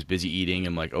himself. He was busy eating.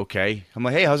 I'm like, okay. I'm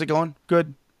like, hey, how's it going?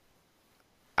 Good.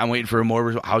 I'm waiting for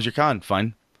more. How's your con?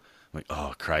 Fine. I'm like,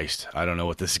 oh, Christ. I don't know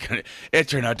what this is going to... It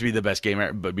turned out to be the best game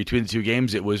ever. But between the two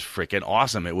games, it was freaking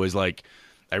awesome. It was like,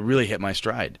 I really hit my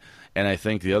stride. And I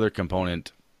think the other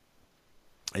component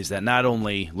is that not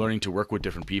only learning to work with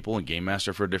different people and game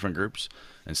master for different groups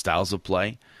and styles of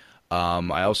play,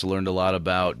 I also learned a lot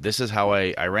about, this is how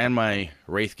I ran my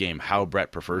Wraith game, how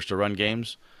Brett prefers to run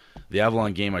games. The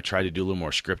Avalon game, I tried to do a little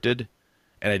more scripted,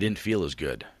 and I didn't feel as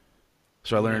good.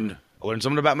 So I learned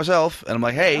something about myself, and I'm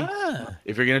like, hey,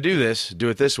 if you're going to do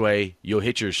it this way, you'll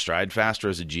hit your stride faster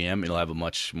as a GM, and you'll have a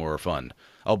much more fun.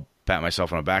 I'll pat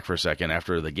myself on the back for a second.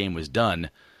 After the game was done,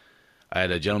 I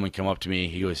had a gentleman come up to me.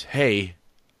 He goes, hey,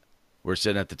 we're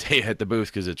sitting at the booth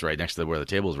because it's right next to where the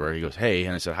tables were. He goes, hey,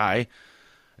 and I said, hi.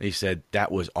 And he said,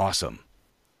 that was awesome.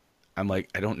 I'm like,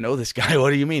 I don't know this guy.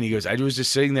 What do you mean? He goes, I was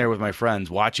just sitting there with my friends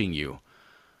watching you,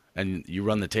 and you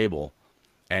run the table.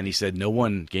 And he said, no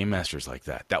one game masters like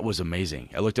that. That was amazing.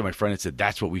 I looked at my friend and said,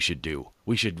 that's what we should do.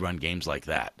 We should run games like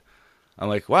that. I'm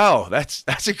like, wow,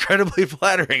 that's incredibly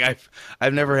flattering.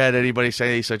 I've never had anybody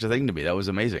say such a thing to me. That was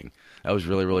amazing. That was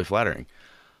really, really flattering.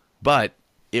 But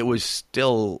it was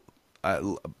still,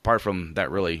 apart from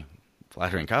that really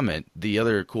flattering comment, the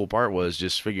other cool part was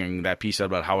just figuring that piece out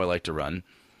about how I like to run,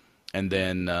 and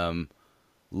then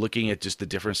looking at just the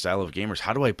different style of gamers.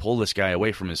 How do I pull this guy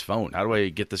away from his phone? How do I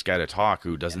get this guy to talk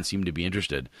who doesn't seem to be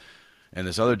interested? And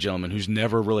this other gentleman who's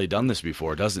never really done this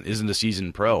before, isn't a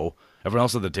seasoned pro. Everyone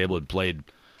else at the table had played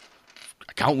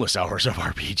countless hours of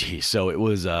RPG. So it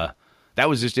was that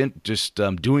was just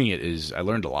doing it is I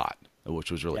learned a lot,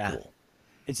 which was really cool.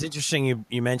 It's interesting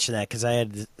you mentioned that because I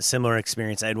had a similar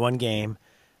experience. I had one game,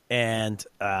 and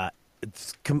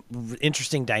it's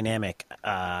interesting dynamic.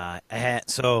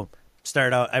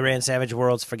 Started out, I ran Savage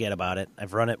Worlds, forget about it.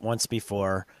 I've run it once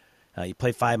before. You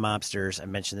play 5 mobsters. I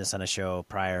mentioned this on a show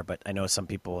prior, but I know some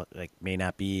people may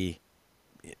not be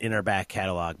in our back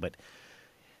catalog. But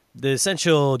the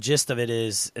essential gist of it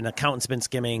is an accountant's been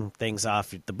skimming things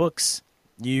off the books.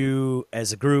 You,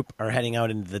 as a group, are heading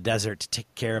out into the desert to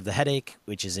take care of the headache,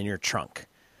 which is in your trunk.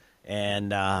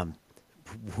 And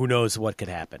who knows what could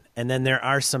happen. And then there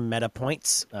are some meta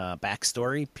points,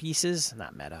 backstory pieces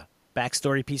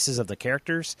of the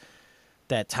characters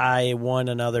that tie one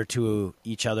another to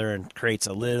each other and creates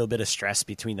a little bit of stress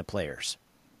between the players.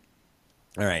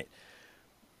 All right.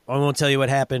 I won't tell you what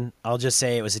happened. I'll just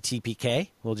say it was a TPK.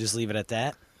 We'll just leave it at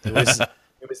that. It was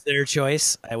their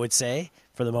choice, I would say,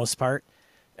 for the most part.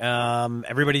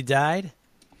 Everybody died.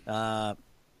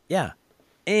 Yeah.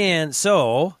 And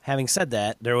so, having said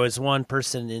that, there was one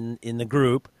person in the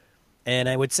group, and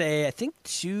I would say I think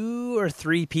 2 or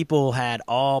 3 people had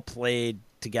all played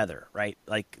together, right?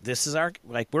 Like this is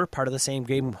we're part of the same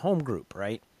game home group,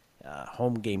 right?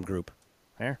 Home game group.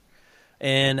 There.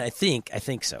 And I think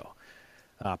so.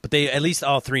 But they at least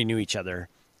all 3 knew each other.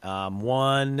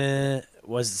 One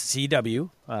was CW,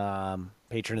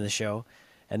 patron of the show.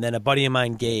 And then a buddy of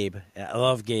mine, Gabe. I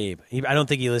love Gabe. I don't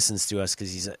think he listens to us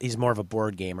because he's more of a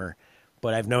board gamer.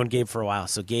 But I've known Gabe for a while.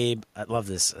 So Gabe, I love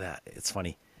this. It's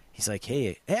funny. He's like,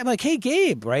 hey. I'm like, hey,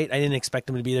 Gabe, right? I didn't expect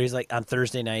him to be there. He's like on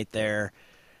Thursday night there.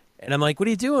 And I'm like, what are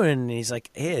you doing? And he's like,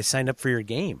 hey, I signed up for your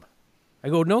game. I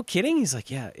go, no kidding? He's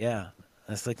like, yeah.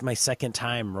 That's like my second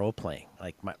time role-playing,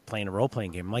 playing a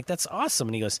role-playing game. I'm like, that's awesome.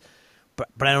 And he goes, but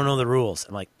I don't know the rules.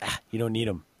 I'm like, you don't need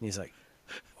them. And he's like,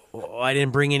 I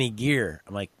didn't bring any gear.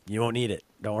 I'm like, you won't need it.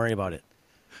 Don't worry about it.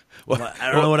 Well,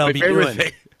 I don't know what I'll be doing.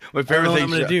 My favorite thing I'm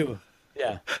going to do.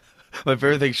 Yeah. My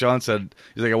favorite thing Sean said,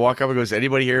 he's like, I walk up and goes,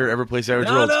 anybody here ever play Savage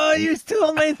Worlds? No, you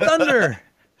stole my thunder.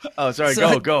 Oh, sorry.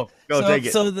 Go, take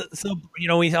it. So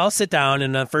we all sit down,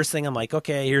 and the first thing I'm like,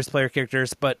 okay, here's player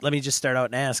characters, but let me just start out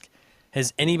and ask,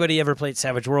 has anybody ever played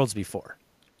Savage Worlds before?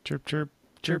 Chirp, chirp,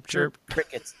 chirp, chirp.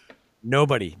 Crickets.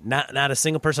 Nobody. Not a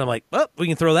single person. I'm like, we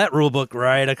can throw that rule book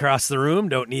right across the room.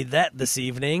 Don't need that this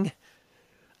evening.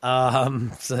 So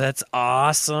that's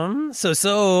awesome.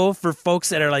 So for folks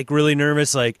that are like really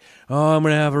nervous, like, oh, I'm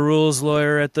going to have a rules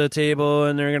lawyer at the table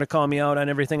and they're going to call me out on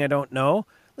everything I don't know.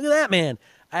 Look at that, man.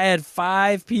 I had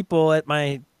 5 people at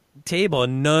my table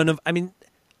and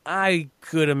I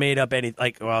could have made up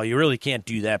you really can't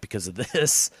do that because of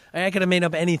this. I could have made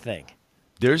up anything.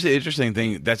 There's an interesting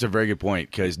thing. That's a very good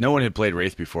point because no one had played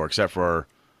Wraith before except for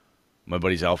my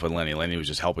buddies Alpha and Lenny. Lenny was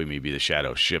just helping me be the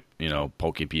shadow ship,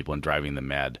 poking people and driving them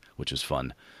mad, which is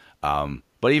fun.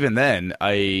 But even then,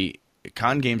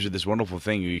 con games are this wonderful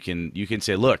thing. You can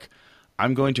say, look,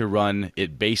 I'm going to run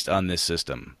it based on this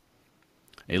system.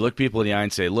 And you look people in the eye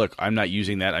and say, look, I'm not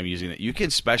using that. I'm using that. You can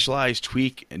specialize,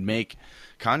 tweak, and make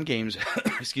con games.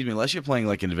 Excuse me, unless you're playing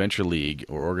like an adventure league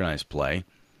or organized play.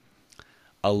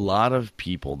 A lot of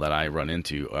people that I run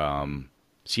into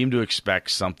seem to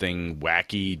expect something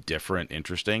wacky, different,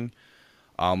 interesting.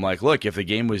 Like, look, if the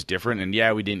game was different, and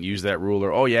we didn't use that rule,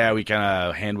 or we kind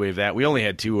of hand waved that. We only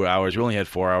had 2 hours, we only had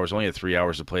 4 hours, we only had 3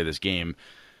 hours to play this game,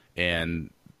 and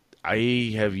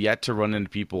I have yet to run into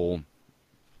people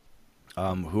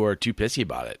who are too pissy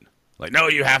about it. Like, no,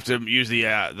 you have to use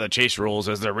the chase rules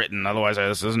as they're written, otherwise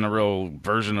this isn't a real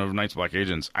version of Knights Black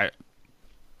Agents. I've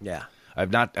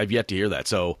yet to hear that.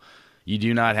 So you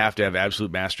do not have to have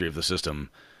absolute mastery of the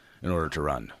system in order to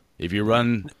run. If you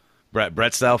run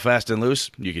Brett style fast and loose,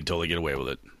 you can totally get away with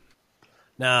it.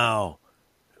 Now,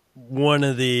 one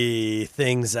of the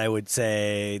things I would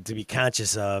say to be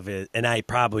conscious of, and I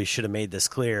probably should have made this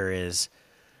clear, is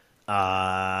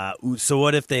so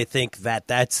what if they think that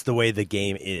that's the way the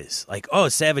game is? Like, oh,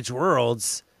 Savage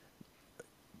Worlds,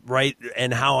 right,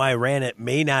 and how I ran it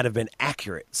may not have been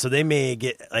accurate. So they may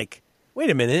get like, wait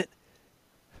a minute.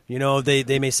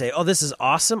 They may say, oh, this is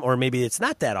awesome, or maybe it's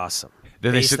not that awesome.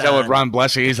 Then they sit down with Ron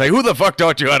Blessing. He's like, who the fuck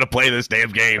taught you how to play this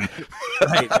damn game?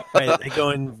 Right. They go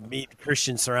and meet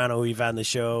Christian Serrano, who we've on the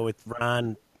show with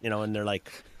Ron, and they're like,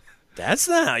 that's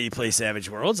not how you play Savage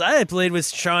Worlds. I played with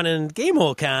Sean in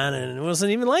Gamehole Con, and it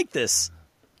wasn't even like this.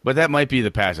 But that might be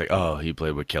the past. Like, oh, he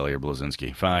played with Kelly or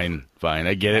Blazinski. Fine,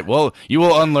 I get it. Well, you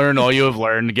will unlearn all you have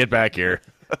learned to get back here.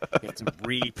 You have to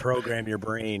reprogram your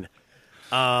brain.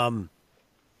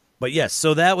 But yes,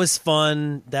 so that was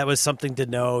fun. That was something to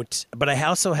note. But I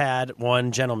also had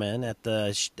one gentleman at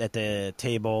the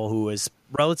table who was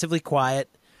relatively quiet,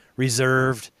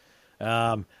 reserved.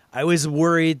 I was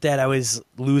worried that I was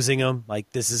losing him.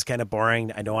 Like, this is kind of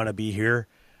boring. I don't want to be here.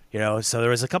 So there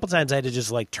was a couple times I had to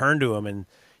just like turn to him and,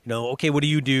 okay, what do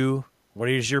you do? What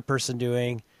is your person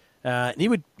doing? And he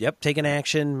would, take an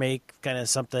action, make kind of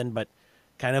something, but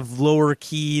kind of lower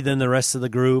key than the rest of the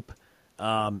group.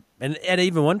 And at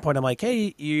even one point, I'm like,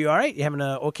 hey, you all right? You having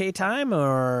an okay time?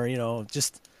 Or,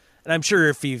 just, and I'm sure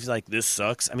if he's like, this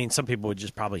sucks. I mean, some people would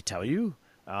just probably tell you.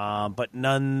 But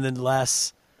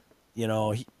nonetheless,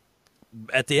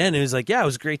 at the end, it was like, yeah, it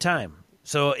was a great time.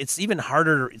 So it's even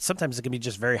harder. Sometimes it can be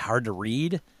just very hard to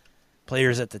read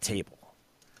players at the table.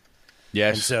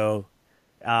 Yes. And so,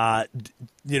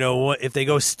 if they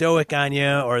go stoic on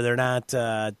you or they're not,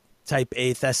 type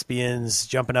A thespians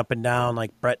jumping up and down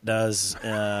like Brett does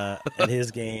at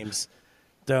his games,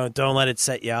 don't let it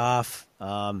set you off.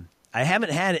 I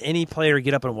haven't had any player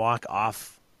get up and walk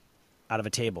off out of a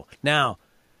table. Now,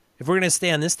 if we're going to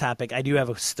stay on this topic, I do have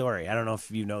a story. I don't know if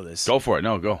you know this. Go for it.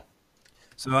 No, go.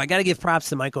 So I got to give props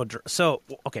to Michael. So,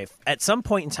 okay, at some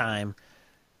point in time,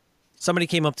 somebody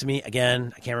came up to me.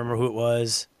 Again, I can't remember who it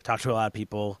was. Talked to a lot of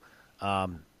people.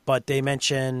 But they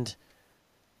mentioned,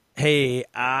 hey,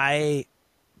 I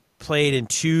played in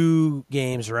 2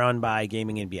 games run by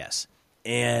Gaming NBS,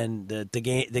 and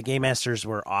the game masters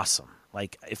were awesome.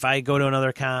 Like, if I go to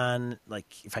another con, like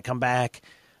if I come back,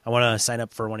 I want to sign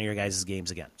up for one of your guys' games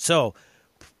again. So,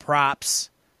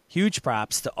 huge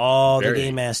props to all the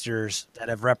game masters that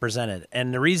have represented.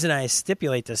 And the reason I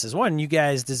stipulate this is, one, you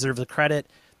guys deserve the credit.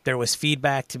 There was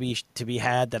feedback to be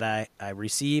had that I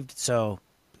received, so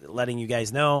letting you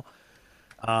guys know.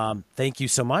 Thank you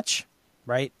so much,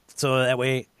 right? So that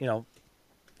way,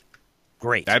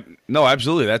 great. No,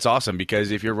 absolutely. That's awesome, because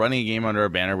if you're running a game under a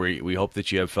banner, we hope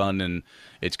that you have fun and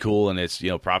it's cool, and it's,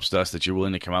 props to us that you're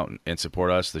willing to come out and support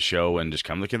us, the show, and just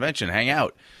come to the convention, hang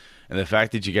out. And the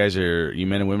fact that you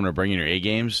men and women are bringing your A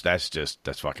games, that's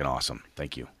fucking awesome.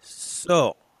 Thank you.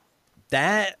 So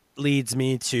that leads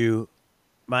me to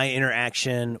my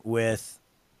interaction with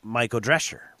Michael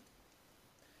Drescher.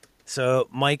 So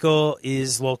Michael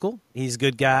is local. He's a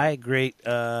good guy, great.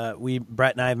 Brett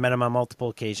and I have met him on multiple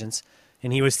occasions,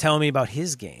 and he was telling me about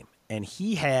his game. And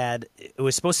it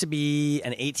was supposed to be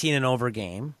an 18 and over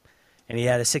game, and he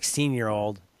had a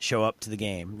 16-year-old show up to the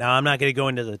game. Now, I'm not going to go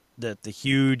into the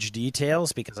huge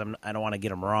details because I don't want to get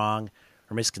them wrong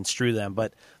or misconstrue them,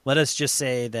 but let us just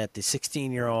say that the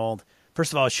 16-year-old,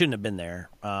 first of all, shouldn't have been there.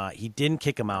 He didn't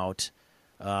kick him out,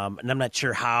 and I'm not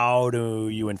sure how do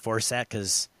you enforce that,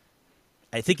 because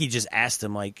I think he just asked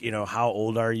him, like, how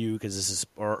old are you? Because this is,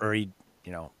 or he,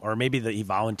 or maybe that he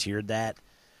volunteered that.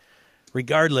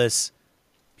 Regardless,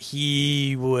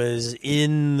 he was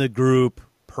in the group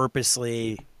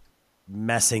purposely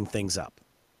messing things up,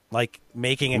 like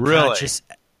making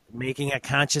a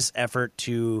conscious effort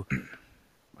to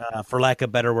for lack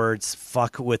of better words,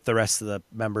 fuck with the rest of the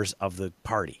members of the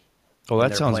party. Oh, and that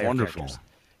their sounds player wonderful. characters.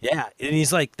 Yeah, and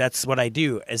he's like, that's what I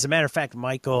do. As a matter of fact,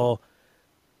 Michael,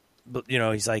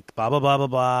 he's like, blah, blah, blah, blah,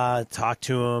 blah, talk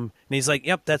to him. And he's like,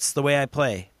 yep, that's the way I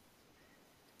play.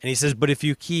 And he says, but if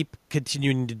you keep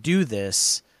continuing to do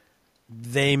this,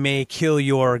 they may kill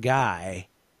your guy,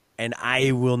 and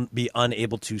I will be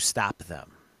unable to stop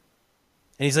them.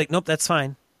 And he's like, nope, that's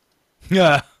fine.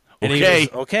 Yeah. And Okay. he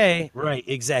goes, okay, right,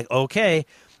 exactly, okay.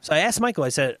 So I asked Michael, I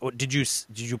said, did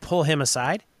you pull him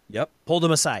aside? Yep, pulled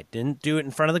him aside. Didn't do it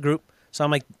in front of the group. So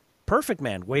I'm like, perfect,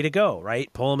 man, way to go,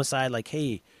 right? Pull him aside like,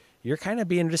 hey, you're kind of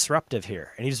being disruptive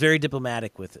here. And he's very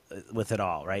diplomatic with it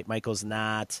all, right? Michael's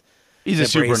not. He's a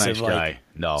super abrasive, nice guy.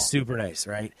 No. Super nice,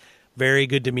 right? Very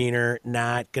good demeanor,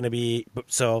 not going to be.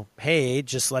 So, hey,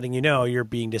 just letting you know you're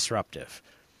being disruptive.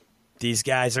 These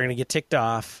guys are going to get ticked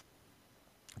off,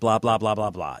 blah, blah, blah, blah,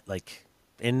 blah. Like,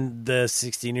 in the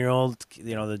 16-year-old,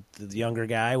 the younger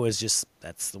guy was just,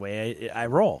 that's the way I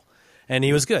roll. And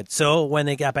he was good. So when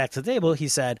they got back to the table, he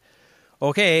said,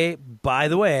 okay, by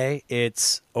the way,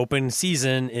 it's open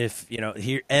season. If,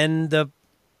 here, and the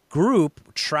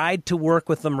group tried to work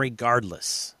with them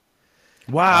regardless.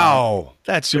 Wow.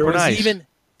 That's super nice.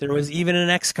 There was even an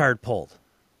X card pulled.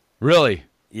 Really?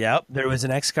 Yep. There was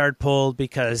an X card pulled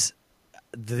because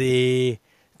they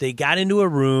got into a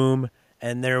room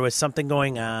and there was something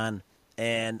going on.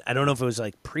 And I don't know if it was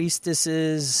like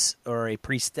priestesses or a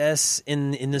priestess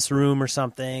in this room or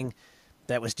something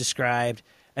that was described.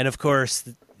 And, of course,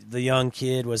 the young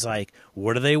kid was like,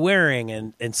 what are they wearing?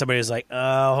 And somebody was like,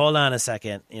 oh, hold on a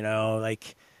second.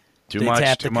 Too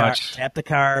much. Tap the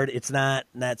card. It's not,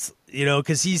 that's,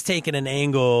 because he's taking an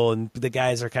angle and the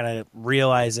guys are kind of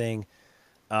realizing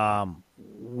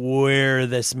where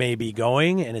this may be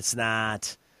going. And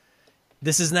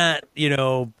this is not,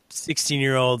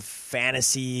 16-year-old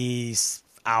fantasy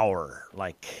hour,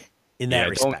 like in that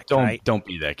respect. Don't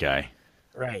be that guy.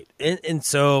 Right. And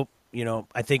so,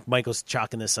 I think Michael's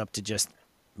chalking this up to just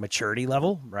maturity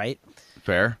level, right?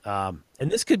 Fair.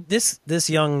 And this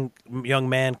young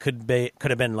man could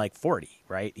have been like 40,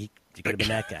 right? He could have been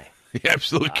that guy. He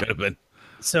absolutely could have been.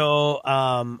 So,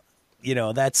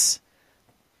 that's,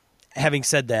 having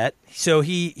said that, so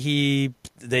they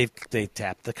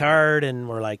tapped the card and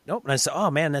were like, nope. And I said, oh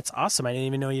man, that's awesome. I didn't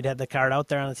even know you'd had the card out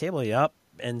there on the table. Yep.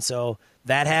 And so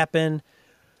that happened.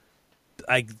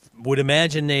 I would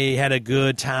imagine they had a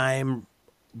good time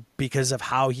because of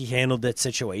how he handled that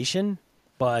situation.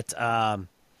 But, I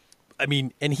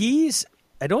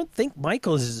don't think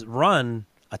Michael's run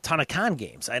a ton of con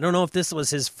games. I don't know if this was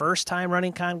his first time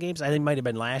running con games. I think it might have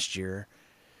been last year.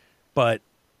 But,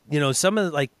 some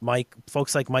of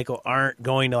folks like Michael aren't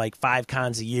going to like 5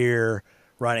 cons a year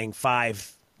running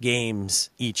 5 games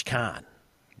each con.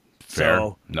 Fair.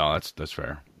 So, no, that's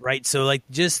fair. Right. So I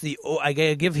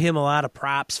gotta give him a lot of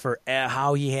props for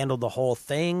how he handled the whole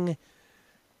thing,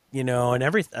 and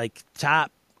everything, like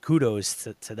top kudos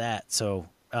to that. So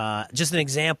just an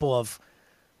example of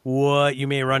what you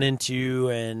may run into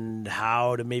and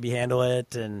how to maybe handle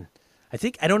it. And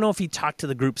I don't know if he talked to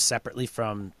the group separately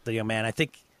from the young man. I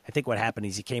think what happened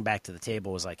is he came back to the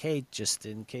table, was like, hey, just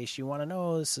in case you want to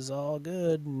know, this is all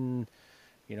good. And,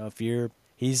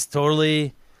 he's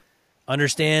totally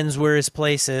understands where his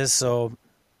place is. So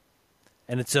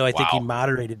I think he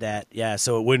moderated that. Yeah.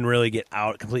 So it wouldn't really get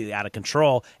completely out of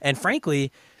control. And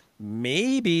frankly,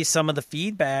 maybe some of the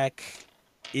feedback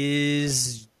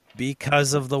is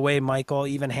because of the way Michael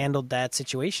even handled that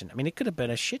situation. I mean, it could have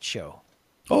been a shit show.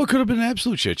 Oh, it could have been an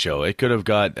absolute shit show. It could have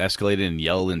got escalated and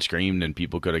yelled and screamed, and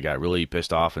people could have got really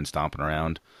pissed off and stomping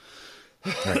around.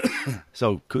 Right.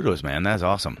 So kudos, man. That's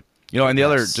awesome. And the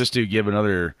other, just to give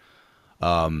another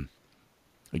a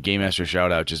Game Master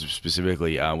shout out, just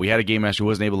specifically, we had a Game Master who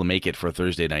wasn't able to make it for a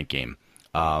Thursday night game.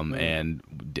 And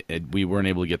we weren't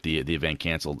able to get the event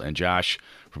canceled. And Josh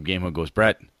from Gamehole goes,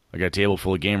 Brett, I got a table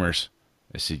full of gamers.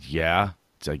 I said, yeah,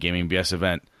 it's a Gaming BS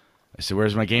event. I said,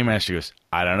 where's my Game Master? He goes,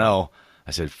 I don't know.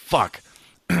 I said, fuck.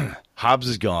 Hobbs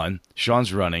is gone.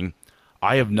 Sean's running.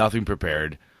 I have nothing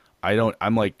prepared.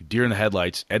 I'm like deer in the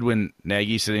headlights. Edwin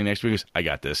Nagy sitting next to me goes, I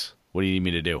got this. What do you need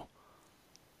me to do?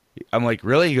 I'm like,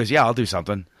 really? He goes, yeah, I'll do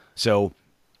something. So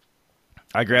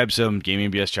I grabbed some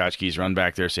Gaming BS tchotchkes, run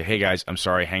back there, say, hey guys, I'm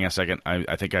sorry, hang on a second.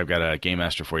 I think I've got a Game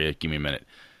Master for you. Give me a minute.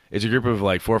 It's a group of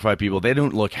like 4 or 5 people. They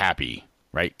don't look happy,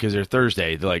 right? Because they're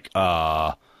Thursday. They're like,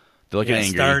 they're looking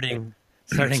angry. Starting.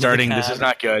 This is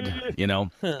not good,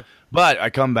 But I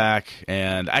come back,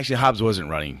 and actually Hobbs wasn't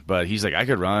running, but he's like, I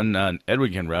could run.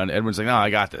 Edwin can run. Edwin's like, no, I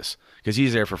got this. Because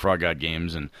he's there for Frog God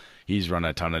Games, and he's run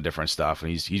a ton of different stuff,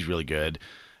 and he's really good.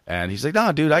 And he's like,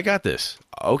 "No, dude, I got this."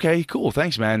 Okay, cool,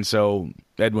 thanks, man. So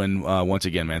Edwin, once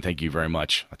again, man, thank you very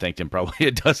much. I thanked him probably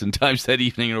a dozen times that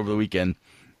evening and over the weekend.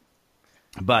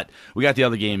 But we got the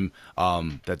other game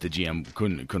that the GM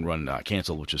couldn't run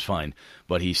canceled, which was fine.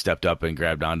 But he stepped up and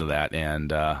grabbed onto that,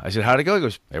 and I said, "How'd it go?" He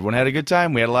goes, "Everyone had a good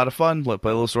time. We had a lot of fun. Played a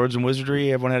little Swords and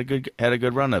Wizardry. Everyone had a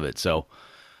good run of it." So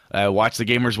I watched the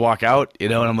gamers walk out,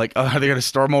 and I'm like, "Oh, are they gonna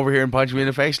storm over here and punch me in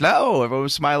the face?" No, everyone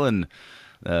was smiling,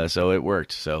 so it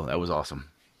worked. So that was awesome.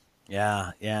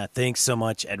 Yeah. Thanks so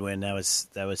much, Edwin. That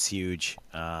was huge.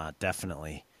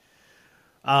 Definitely.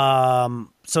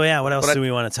 So yeah, what else do we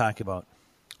want to talk about?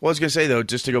 Well, I was going to say, though,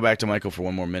 just to go back to Michael for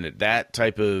one more minute, that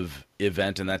type of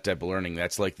event and that type of learning,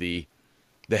 that's like the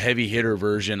heavy hitter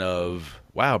version of,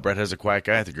 wow, Brett has a quiet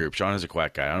guy at the group. Sean has a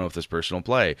quiet guy. I don't know if this person will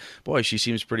play. Boy, she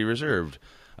seems pretty reserved.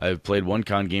 I've played one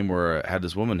con game where I had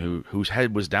this woman whose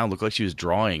head was down, looked like she was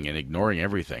drawing and ignoring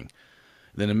everything.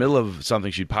 Then in the middle of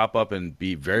something, she'd pop up and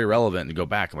be very relevant and go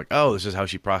back. I'm like, oh, this is how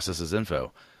she processes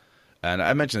info. And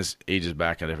I mentioned this ages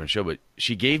back on a different show, but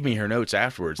she gave me her notes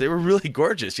afterwards. They were really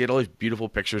gorgeous. She had all these beautiful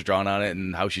pictures drawn on it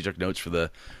and how she took notes for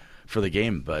the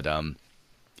game. But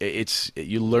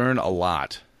you learn a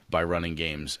lot by running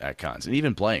games at cons and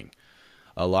even playing.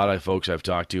 A lot of folks I've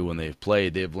talked to when they've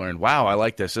played, they've learned, wow, I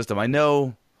like this system. I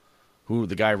know who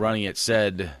the guy running it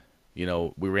said, we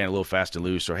ran a little fast and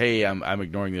loose, or hey, I'm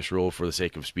ignoring this rule for the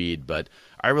sake of speed, but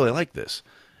I really like this.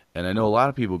 And I know a lot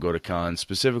of people go to cons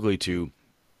specifically to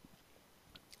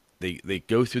They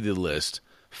go through the list,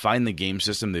 find the game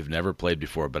system they've never played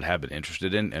before but have been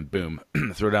interested in, and boom,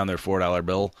 throw down their $4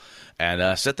 bill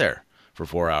and sit there for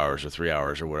 4 hours or 3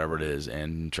 hours or whatever it is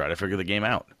and try to figure the game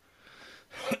out.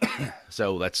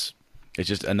 So it's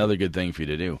just another good thing for you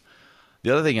to do.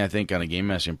 The other thing I think on a game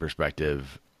mastering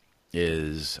perspective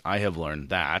is I have learned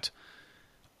that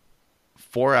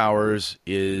 4 hours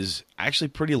is actually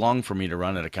pretty long for me to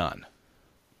run at a con.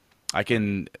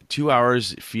 2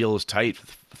 hours feels tight.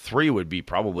 3 would be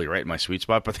probably right in my sweet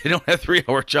spot, but they don't have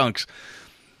 3-hour chunks.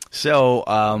 So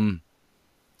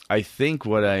I think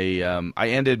what I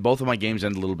ended, both of my games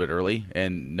ended a little bit early,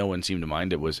 and no one seemed to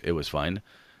mind. It was fine.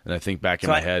 And I think back in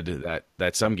my head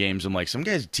that some games, I'm like, some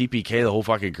guys TPK the whole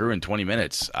fucking crew in 20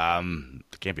 minutes.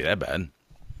 It can't be that bad.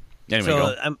 Anyway,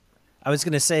 so I was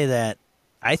going to say that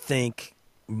I think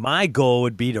my goal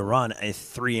would be to run a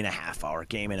 3.5-hour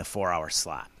game in a 4-hour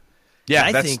slot.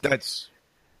 Yeah, that's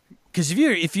because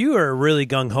if you are really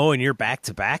gung ho and you're back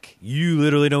to back, you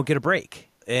literally don't get a break.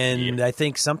 And yeah. I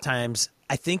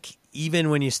think even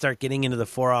when you start getting into the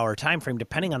 4-hour time frame,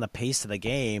 depending on the pace of the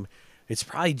game, it's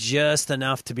probably just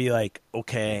enough to be like,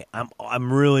 okay,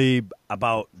 I'm really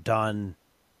about done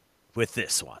with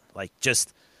this one. Like,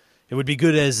 just it would be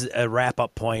good as a wrap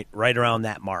up point right around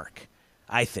that mark,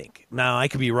 I think. Now I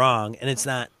could be wrong, and it's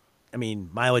not. I mean,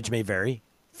 mileage may vary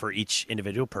for each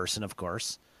individual person, of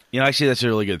course. Actually, that's a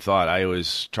really good thought. I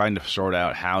was trying to sort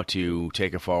out how to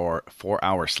take a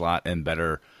 4-hour slot and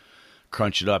better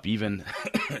crunch it up, even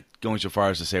going so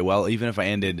far as to say, well, even if I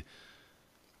ended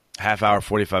half hour,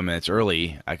 45 minutes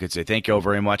early, I could say, thank you all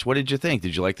very much. What did you think?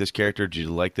 Did you like this character? Did you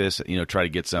like this? Try to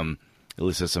get at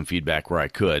least some feedback where I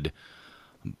could.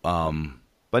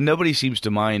 But nobody seems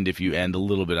to mind if you end a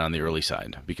little bit on the early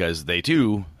side, because they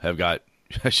too have got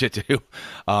shit to do.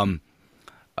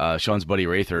 Sean's buddy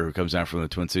Rather, who comes down from the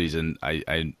Twin Cities, and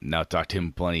I now talk to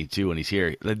him plenty too when he's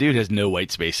here. The dude has no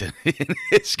white space in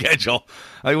his schedule.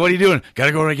 I'm like, what are you doing?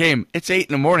 Gotta go to a game. It's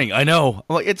 8 a.m. I know.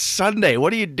 I'm like, it's Sunday.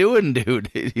 What are you doing,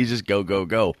 dude? He's just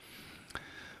go.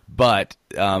 But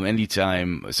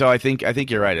anytime. So I think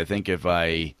you're right. I think if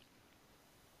I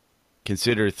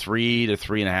consider 3 to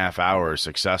 3.5 hours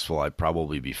successful, I'd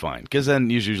probably be fine. Because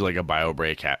then usually like a bio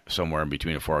break somewhere in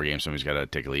between a 4-hour game. Somebody's got to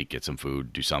take a leak, get some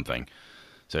food, do something.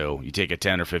 So you take a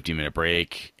 10 or 15-minute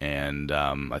break, and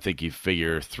I think you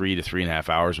figure 3 to 3.5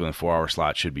 hours within a 4-hour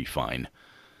slot should be fine.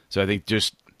 So I think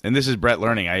and this is Brett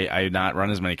learning. I not run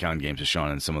as many con games as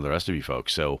Sean and some of the rest of you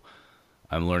folks, so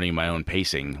I'm learning my own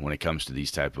pacing when it comes to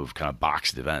these type of kind of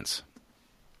boxed events.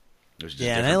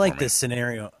 Yeah, and I like this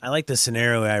scenario. I like the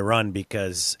scenario I run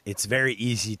because it's very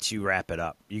easy to wrap it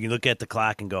up. You can look at the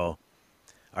clock and go, all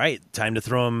right, time to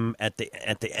throw them at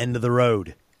the end of the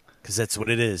road. Because that's what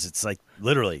it is. It's like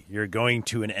literally you're going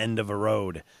to an end of a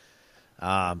road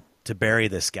to bury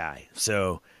this guy.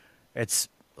 So it's,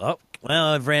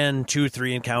 I've ran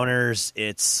 2-3 encounters.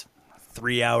 It's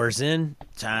 3 hours in.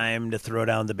 Time to throw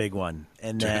down the big one.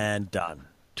 And then done.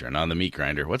 Turn on the meat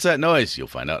grinder. What's that noise? You'll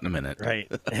find out in a minute.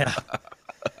 Right.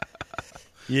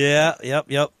 Yeah.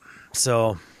 Yep.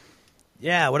 So,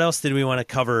 yeah, what else did we want to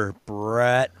cover,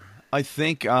 Brett? I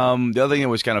think the other thing that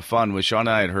was kind of fun was Sean and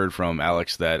I had heard from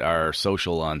Alex that our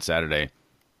social on Saturday,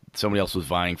 somebody else was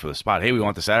vying for the spot. Hey, we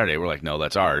want the Saturday. We're like, no,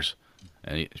 that's ours.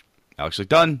 And Alex was like,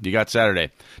 done. You got Saturday.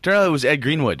 Turned out it was Ed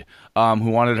Greenwood who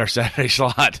wanted our Saturday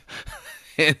slot.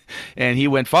 And he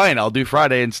went, fine, I'll do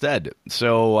Friday instead.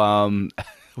 So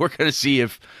we're going to see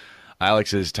if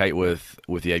Alex is tight with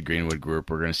the Ed Greenwood group.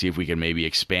 We're going to see if we can maybe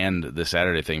expand the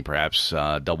Saturday thing, perhaps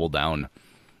double down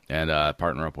and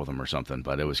partner up with him or something.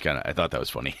 But it was I thought that was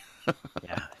funny.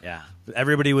 Yeah.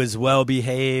 Everybody was well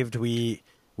behaved. We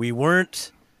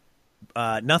weren't.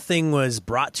 Nothing was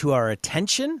brought to our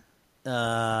attention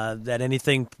that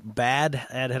anything bad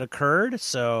had occurred.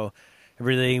 So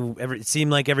it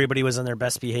seemed like everybody was on their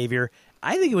best behavior.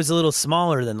 I think it was a little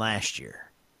smaller than last year.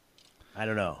 I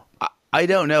don't know. I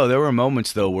don't know. There were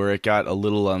moments though where it got a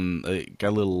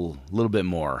little bit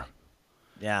more.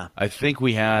 Yeah. I think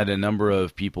we had a number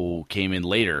of people came in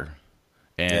later,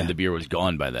 and the beer was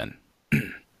gone by then.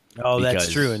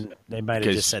 That's true, and they might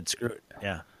have just said screw it.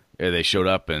 Yeah. They showed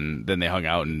up and then they hung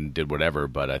out and did whatever,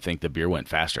 but I think the beer went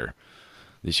faster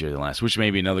this year than last, which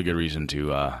may be another good reason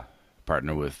to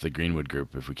partner with the Greenwood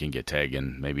group if we can get tag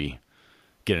and maybe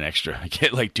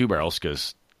get like 2 barrels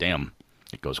because damn,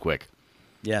 it goes quick.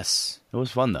 Yes, it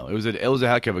was fun though. It was a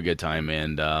heck of a good time,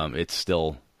 and it's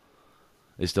still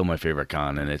my favorite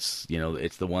con, and it's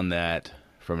the one that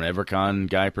from an Evercon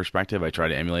guy perspective, I try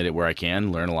to emulate it where I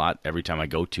can, learn a lot every time I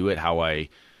go to it, how I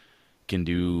can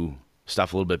do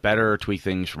stuff a little bit better, tweak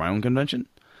things for my own convention.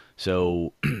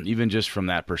 So even just from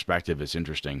that perspective, it's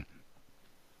interesting.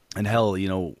 And hell,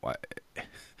 the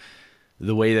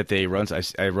way that they run,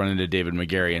 I run into David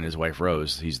McGarry and his wife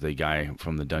Rose. He's the guy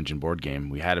from the Dungeon board game.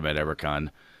 We had him at Evercon.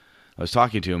 I was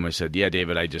talking to him. I said, yeah,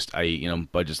 David,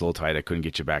 budget's a little tight. I couldn't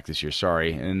get you back this year.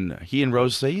 Sorry. And he and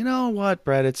Rose say, you know what,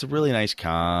 Brett, it's a really nice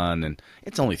con, and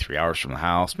it's only 3 hours from the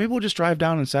house. Maybe we'll just drive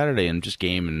down on Saturday and just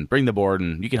game and bring the board,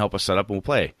 and you can help us set up and we'll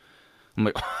play. I'm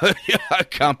like, yeah, I'll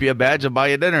comp you a badge and buy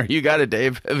you dinner. You got it,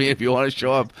 Dave. I mean, if you want to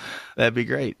show up, that'd be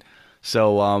great.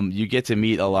 So you get to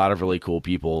meet a lot of really cool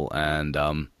people, and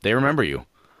they remember you.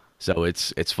 So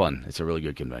it's fun. It's a really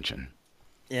good convention.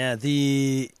 Yeah,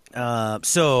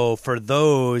 so for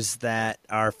those that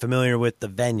are familiar with the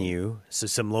venue, so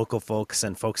some local folks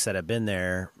and folks that have been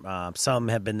there, some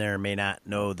have been there and may not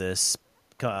know this.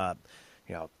 I'm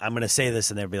going to say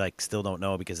this and they'll be like, still don't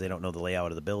know because they don't know the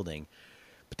layout of the building.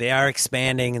 But they are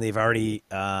expanding, and they've already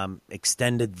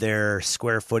extended their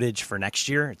square footage for next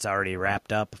year. It's already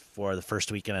wrapped up for the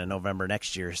first weekend of November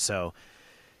next year. So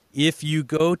if you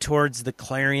go towards the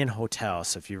Clarion Hotel,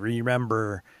 so if you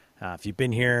remember, if you've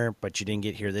been here but you didn't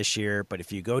get here this year, but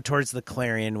if you go towards the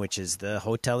Clarion, which is the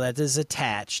hotel that is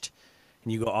attached,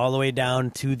 and you go all the way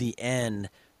down to the end,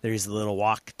 there's a little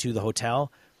walk to the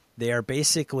hotel. They are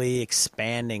basically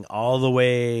expanding all the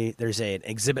way. There's an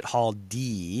Exhibit Hall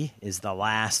D is the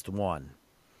last one.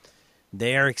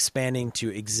 They are expanding to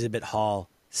Exhibit Hall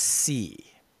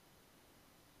C.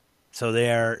 So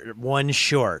they are one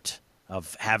short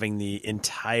of having the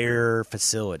entire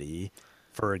facility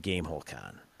for a Gamehole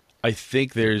Con. I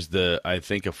think a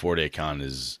 4-day con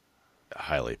is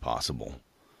highly possible.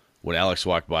 When Alex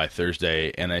walked by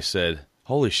Thursday and I said,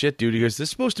 holy shit, dude. He goes, this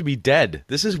is supposed to be dead.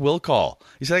 This is will call.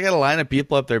 He said, I got a line of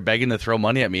people up there begging to throw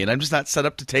money at me, and I'm just not set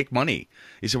up to take money.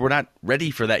 He said, we're not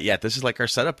ready for that yet. This is like our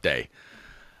setup day.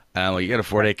 Well, you got a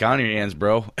 4-day con in your hands,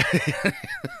 bro.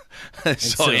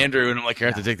 So Andrew and I'm like, I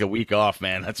have to take the week off,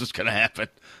 man. That's what's going to happen.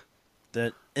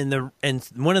 And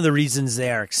one of the reasons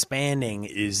they are expanding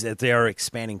is that they are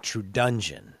expanding True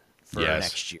Dungeon for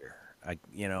next year.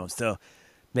 So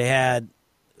they had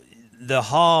the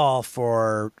hall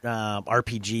for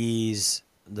RPGs,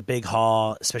 the big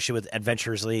hall, especially with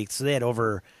Adventurers League. So they had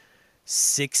over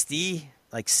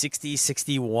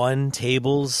 61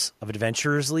 tables of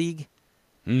Adventurers League.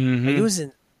 Mm-hmm. Like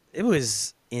it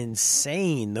was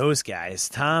insane. Those guys,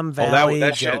 Tom Valley,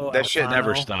 that shit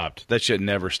never stopped. That shit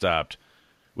never stopped.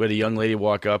 We had a young lady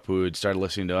walk up who had started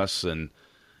listening to us and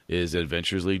is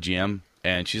Adventurers League GM,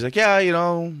 and she's like, yeah,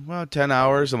 10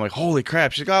 hours. I'm like, holy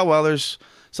crap. She's like, oh, well, there's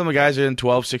some of the guys are in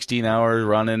 12, 16 hours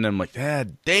running. And I'm like,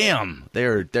 damn,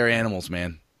 they're animals,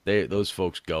 man. Those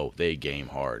folks they game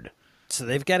hard. So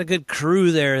they've got a good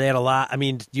crew there. They had a lot. I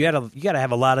mean, you got to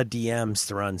have a lot of DMs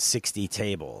to run 60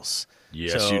 tables.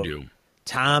 Yes, you do.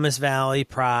 Thomas Valley,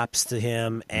 props to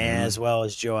him, as well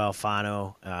as Joe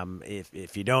Alfano.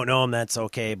 If you don't know him, that's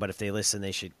okay. But if they listen,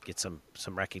 they should get some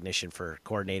recognition for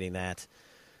coordinating that.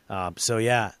 Then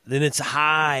it's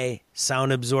high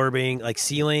sound absorbing, like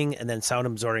ceiling, and then sound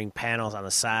absorbing panels on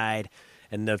the side,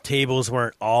 and the tables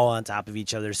weren't all on top of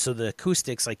each other. So the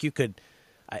acoustics, like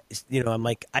I'm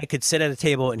like, I could sit at a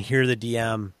table and hear the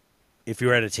DM if you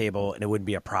were at a table, and it wouldn't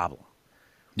be a problem.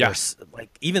 Yeah.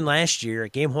 Like even last year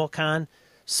at Gamehole Con,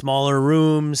 smaller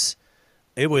rooms,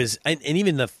 it was, and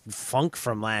even the funk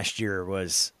from last year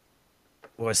was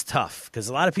tough because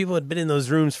a lot of people had been in those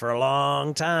rooms for a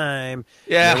long time.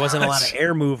 Yeah, There wasn't a lot of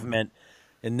air movement.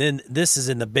 And then this is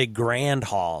in the big grand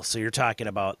hall. So you're talking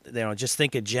about, just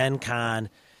think of Gen Con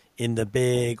in the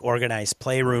big organized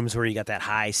playrooms where you got that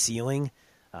high ceiling.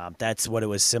 That's what it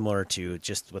was similar to,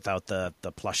 just without the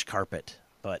plush carpet.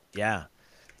 But yeah,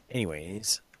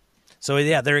 anyways. So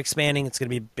yeah, they're expanding. It's going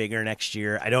to be bigger next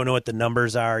year. I don't know what the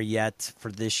numbers are yet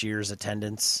for this year's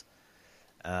attendance.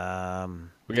 We got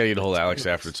to get a hold of Alex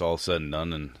after it's all said and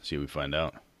done and see what we find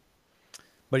out.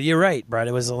 But you're right, Brett.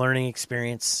 It was a learning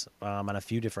experience on a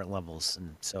few different levels.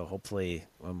 And so hopefully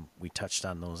we touched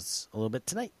on those a little bit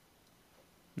tonight.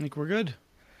 I think we're good.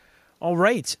 All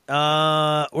right.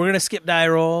 We're going to skip die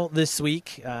roll this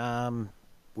week.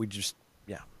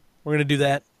 We're going to do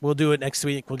that. We'll do it next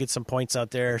week. We'll get some points out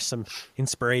there, some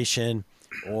inspiration,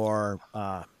 or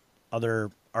other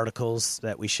articles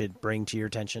that we should bring to your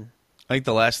attention. I think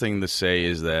the last thing to say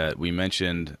is that I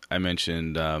mentioned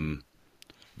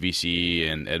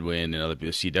VC and Edwin and other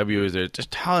people, CW is there.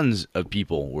 Just tons of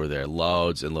people were there,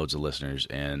 loads and loads of listeners.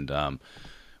 And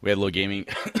we had a little gaming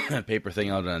paper thing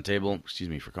out on the table. Excuse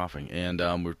me for coughing. And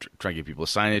we're trying to get people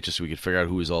to sign it just so we could figure out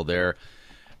who was all there.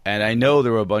 And I know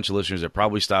there were a bunch of listeners that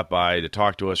probably stopped by to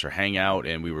talk to us or hang out,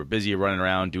 and we were busy running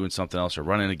around doing something else or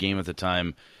running a game at the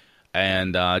time.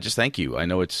 And just thank you. I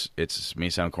know it may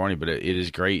sound corny, but it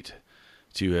is great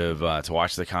to have to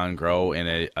watch the con grow,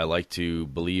 and I like to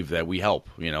believe that we help.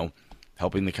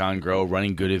 Helping the con grow,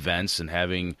 running good events, and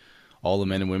having all the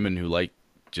men and women who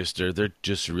they're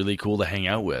just really cool to hang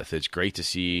out with. It's great to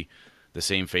see the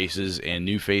same faces and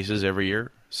new faces every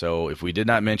year. So if we did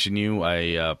not mention you, I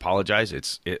apologize.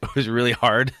 It was really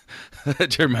hard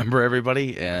to remember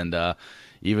everybody, and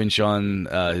even Sean,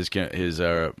 his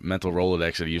mental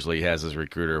Rolodex that he usually has as a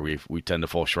recruiter, we tend to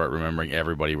fall short remembering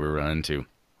everybody we run into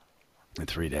in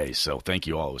 3 days. So thank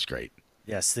you all. It was great.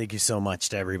 Yes, thank you so much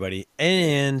to everybody.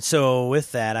 And so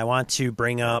with that, I want to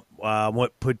bring up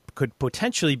what could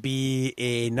potentially be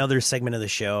another segment of the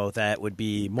show that would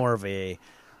be more of a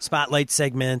spotlight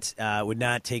segment. Would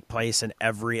not take place in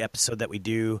every episode that we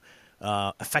do.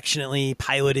 Affectionately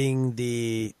piloting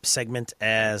the segment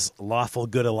as Lawful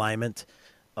Good Alignment.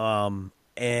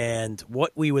 And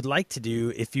what we would like to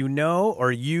do, if you know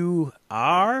or you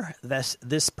are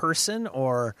this person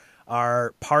or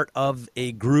are part of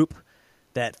a group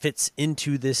that fits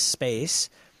into this space,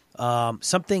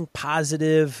 something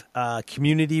positive,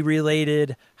 community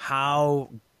related, how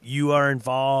you are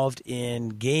involved in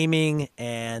gaming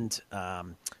and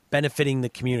benefiting the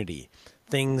community.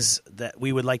 Things that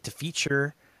we would like to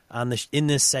feature in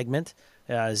this segment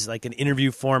as like an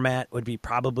interview format would be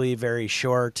probably very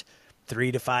short,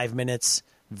 3 to 5 minutes,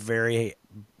 very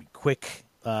quick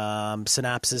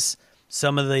synopsis.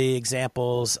 Some of the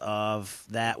examples of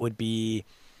that would be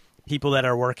people that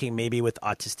are working maybe with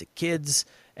autistic kids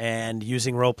and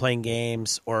using role-playing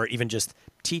games, or even just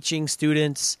teaching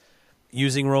students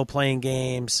using role-playing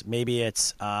games. Maybe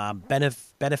it's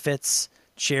benefits,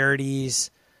 charities,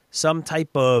 some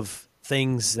type of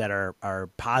things that are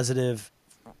positive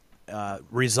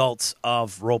results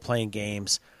of role-playing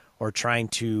games, or trying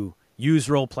to use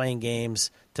role-playing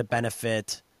games to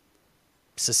benefit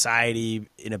society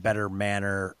in a better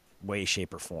manner, way,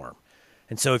 shape, or form.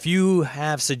 And so if you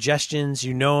have suggestions,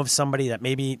 of somebody that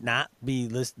maybe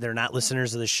they're not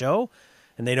listeners of the show,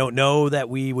 and they don't know that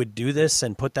we would do this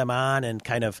and put them on and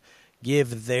kind of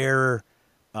give their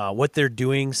what they're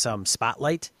doing some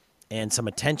spotlight and some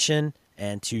attention,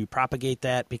 and to propagate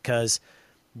that, because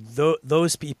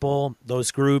those people,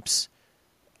 those groups,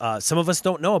 some of us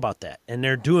don't know about that, and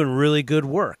they're doing really good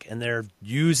work, and they're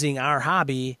using our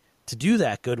hobby to do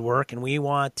that good work, and we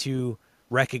want to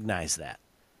recognize that.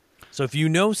 So if you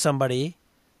know somebody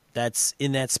that's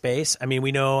in that space, I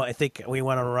think we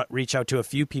want to reach out to a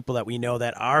few people that we know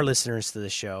that are listeners to the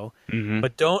show,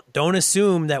 but don't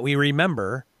assume that we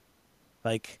remember,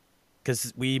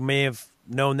 because we may have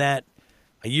known that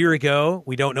a year ago.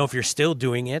 We don't know if you're still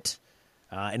doing it.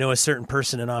 I know a certain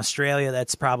person in Australia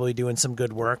that's probably doing some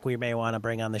good work we may want to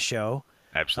bring on the show.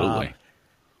 Absolutely.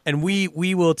 And we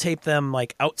will tape them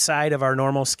outside of our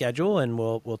normal schedule, and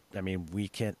we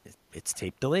can't. It's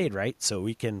tape delayed, right? So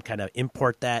we can kind of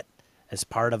import that as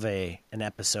part of an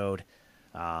episode.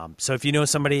 So if you know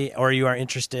somebody or you are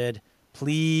interested,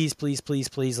 please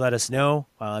let us know.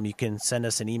 You can send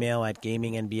us an email at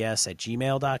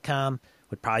gamingnbs@gmail.com.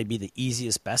 Would probably be the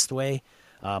easiest, best way.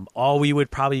 All we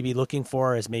would probably be looking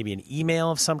for is maybe an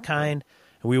email of some kind.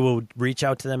 And we will reach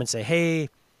out to them and say, hey,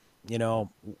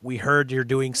 we heard you're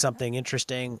doing something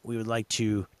interesting. We would like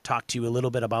to talk to you a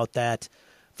little bit about that.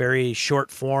 Very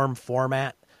short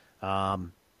format.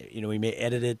 We may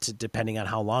edit it depending on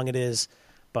how long it is,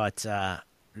 but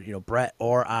Brett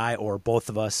or I or both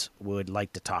of us would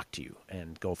like to talk to you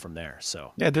and go from there.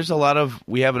 So yeah,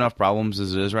 we have enough problems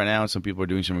as it is right now, and some people are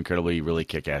doing some incredibly, really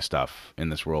kick-ass stuff in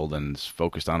this world and it's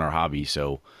focused on our hobby.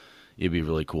 So it'd be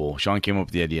really cool. Sean came up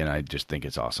with the idea, and I just think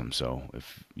it's awesome. So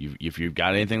if you've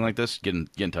got anything like this, get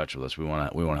in touch with us. We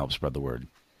want to help spread the word.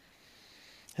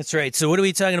 That's right. So what are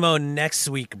we talking about next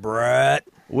week, Brett?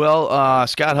 Well,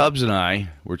 Scott Hubbs and I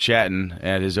were chatting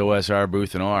at his OSR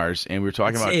booth and ours, and we were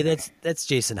talking about. Hey, that's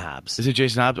Jason Hobbs. Is it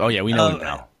Jason Hobbs? Oh yeah, we know him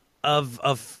now.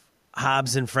 Of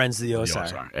Hobbs and Friends of the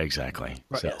OSR. Exactly.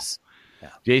 Right, so, yes. Yeah.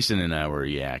 Jason and I were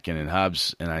yakking, and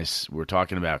Hobbs and I were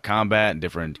talking about combat and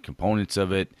different components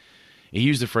of it. He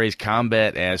used the phrase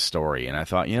 "combat as story," and I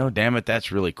thought, damn it,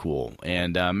 that's really cool.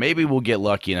 And maybe we'll get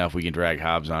lucky enough we can drag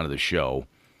Hobbs onto the show.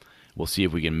 We'll see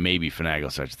if we can maybe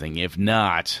finagle such a thing. If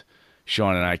not,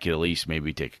 Sean and I could at least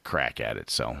maybe take a crack at it.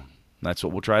 So that's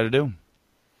what we'll try to do.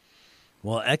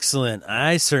 Well, excellent.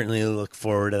 I certainly look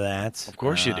forward to that. Of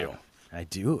course you do. I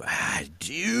do.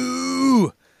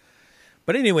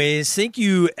 But anyways, thank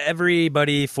you,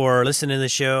 everybody, for listening to the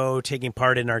show, taking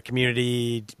part in our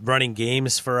community, running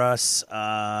games for us,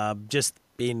 just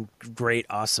being great,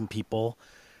 awesome people.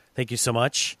 Thank you so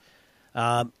much.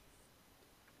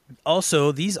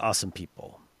 Also, these awesome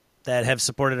people that have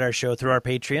supported our show through our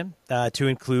Patreon, to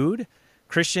include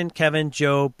Christian, Kevin,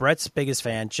 Joe, Brett's biggest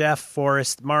fan, Jeff,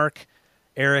 Forrest, Mark,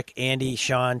 Eric, Andy,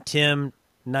 Sean, Tim,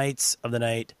 Knights of the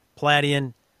Night,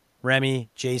 Platian, Remy,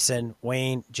 Jason,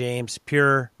 Wayne, James,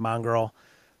 Pure, Mongrel,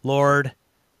 Lord,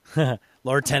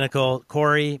 Lord Tentacle,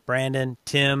 Corey, Brandon,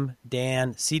 Tim,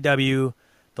 Dan, CW,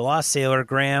 The Lost Sailor,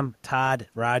 Graham, Todd,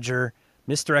 Roger,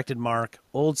 Misdirected Mark,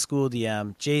 Old School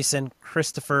DM, Jason,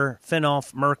 Christopher,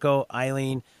 Finolf, Mirko,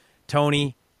 Eileen,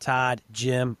 Tony, Todd,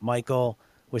 Jim, Michael,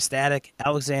 Wistatic,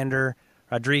 Alexander,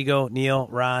 Rodrigo, Neil,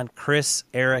 Ron, Chris,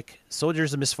 Eric,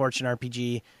 Soldiers of Misfortune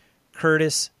RPG,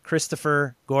 Curtis,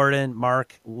 Christopher, Gordon,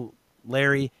 Mark,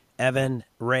 Larry, Evan,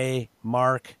 Ray,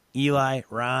 Mark, Eli,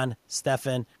 Ron,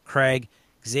 Stefan, Craig,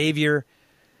 Xavier,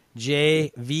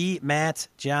 Jay, V, Matt,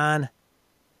 John,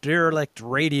 Derelict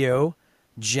Radio,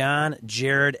 John,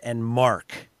 Jared, and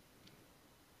Mark.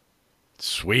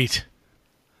 Sweet.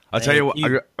 I'll tell you what,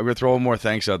 I'm going to throw one more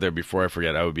thanks out there before I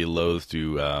forget. I would be loath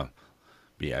to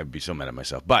I'd be so mad at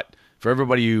myself. But for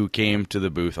everybody who came to the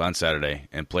booth on Saturday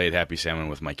and played Happy Salmon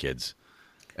with my kids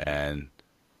and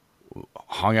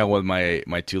hung out with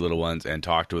my two little ones and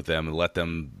talked with them and let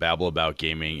them babble about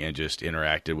gaming and just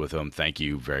interacted with them, thank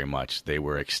you very much. They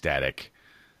were ecstatic.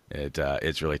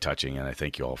 It's really touching, and I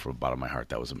thank you all from the bottom of my heart.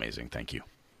 That was amazing. Thank you.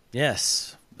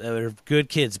 Yes. They were good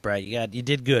kids, Brett. You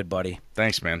did good, buddy.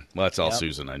 Thanks, man. Well, that's all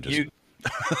Susan. I'm just...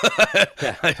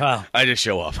 Wow. I just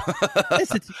show up.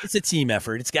 It's a team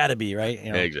effort. It's got to be, right?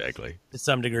 Exactly. To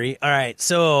some degree. All right.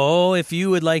 So if you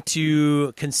would like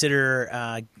to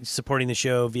consider supporting the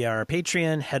show via our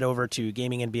Patreon, head over to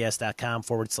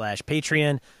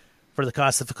gamingnbs.com/Patreon. For the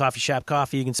cost of a coffee shop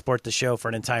coffee, you can support the show for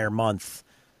an entire month.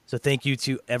 So thank you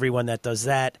to everyone that does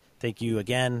that. Thank you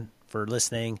again for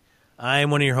listening.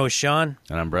 I'm one of your hosts, Sean.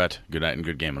 And I'm Brett. Good night and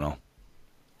good gaming all.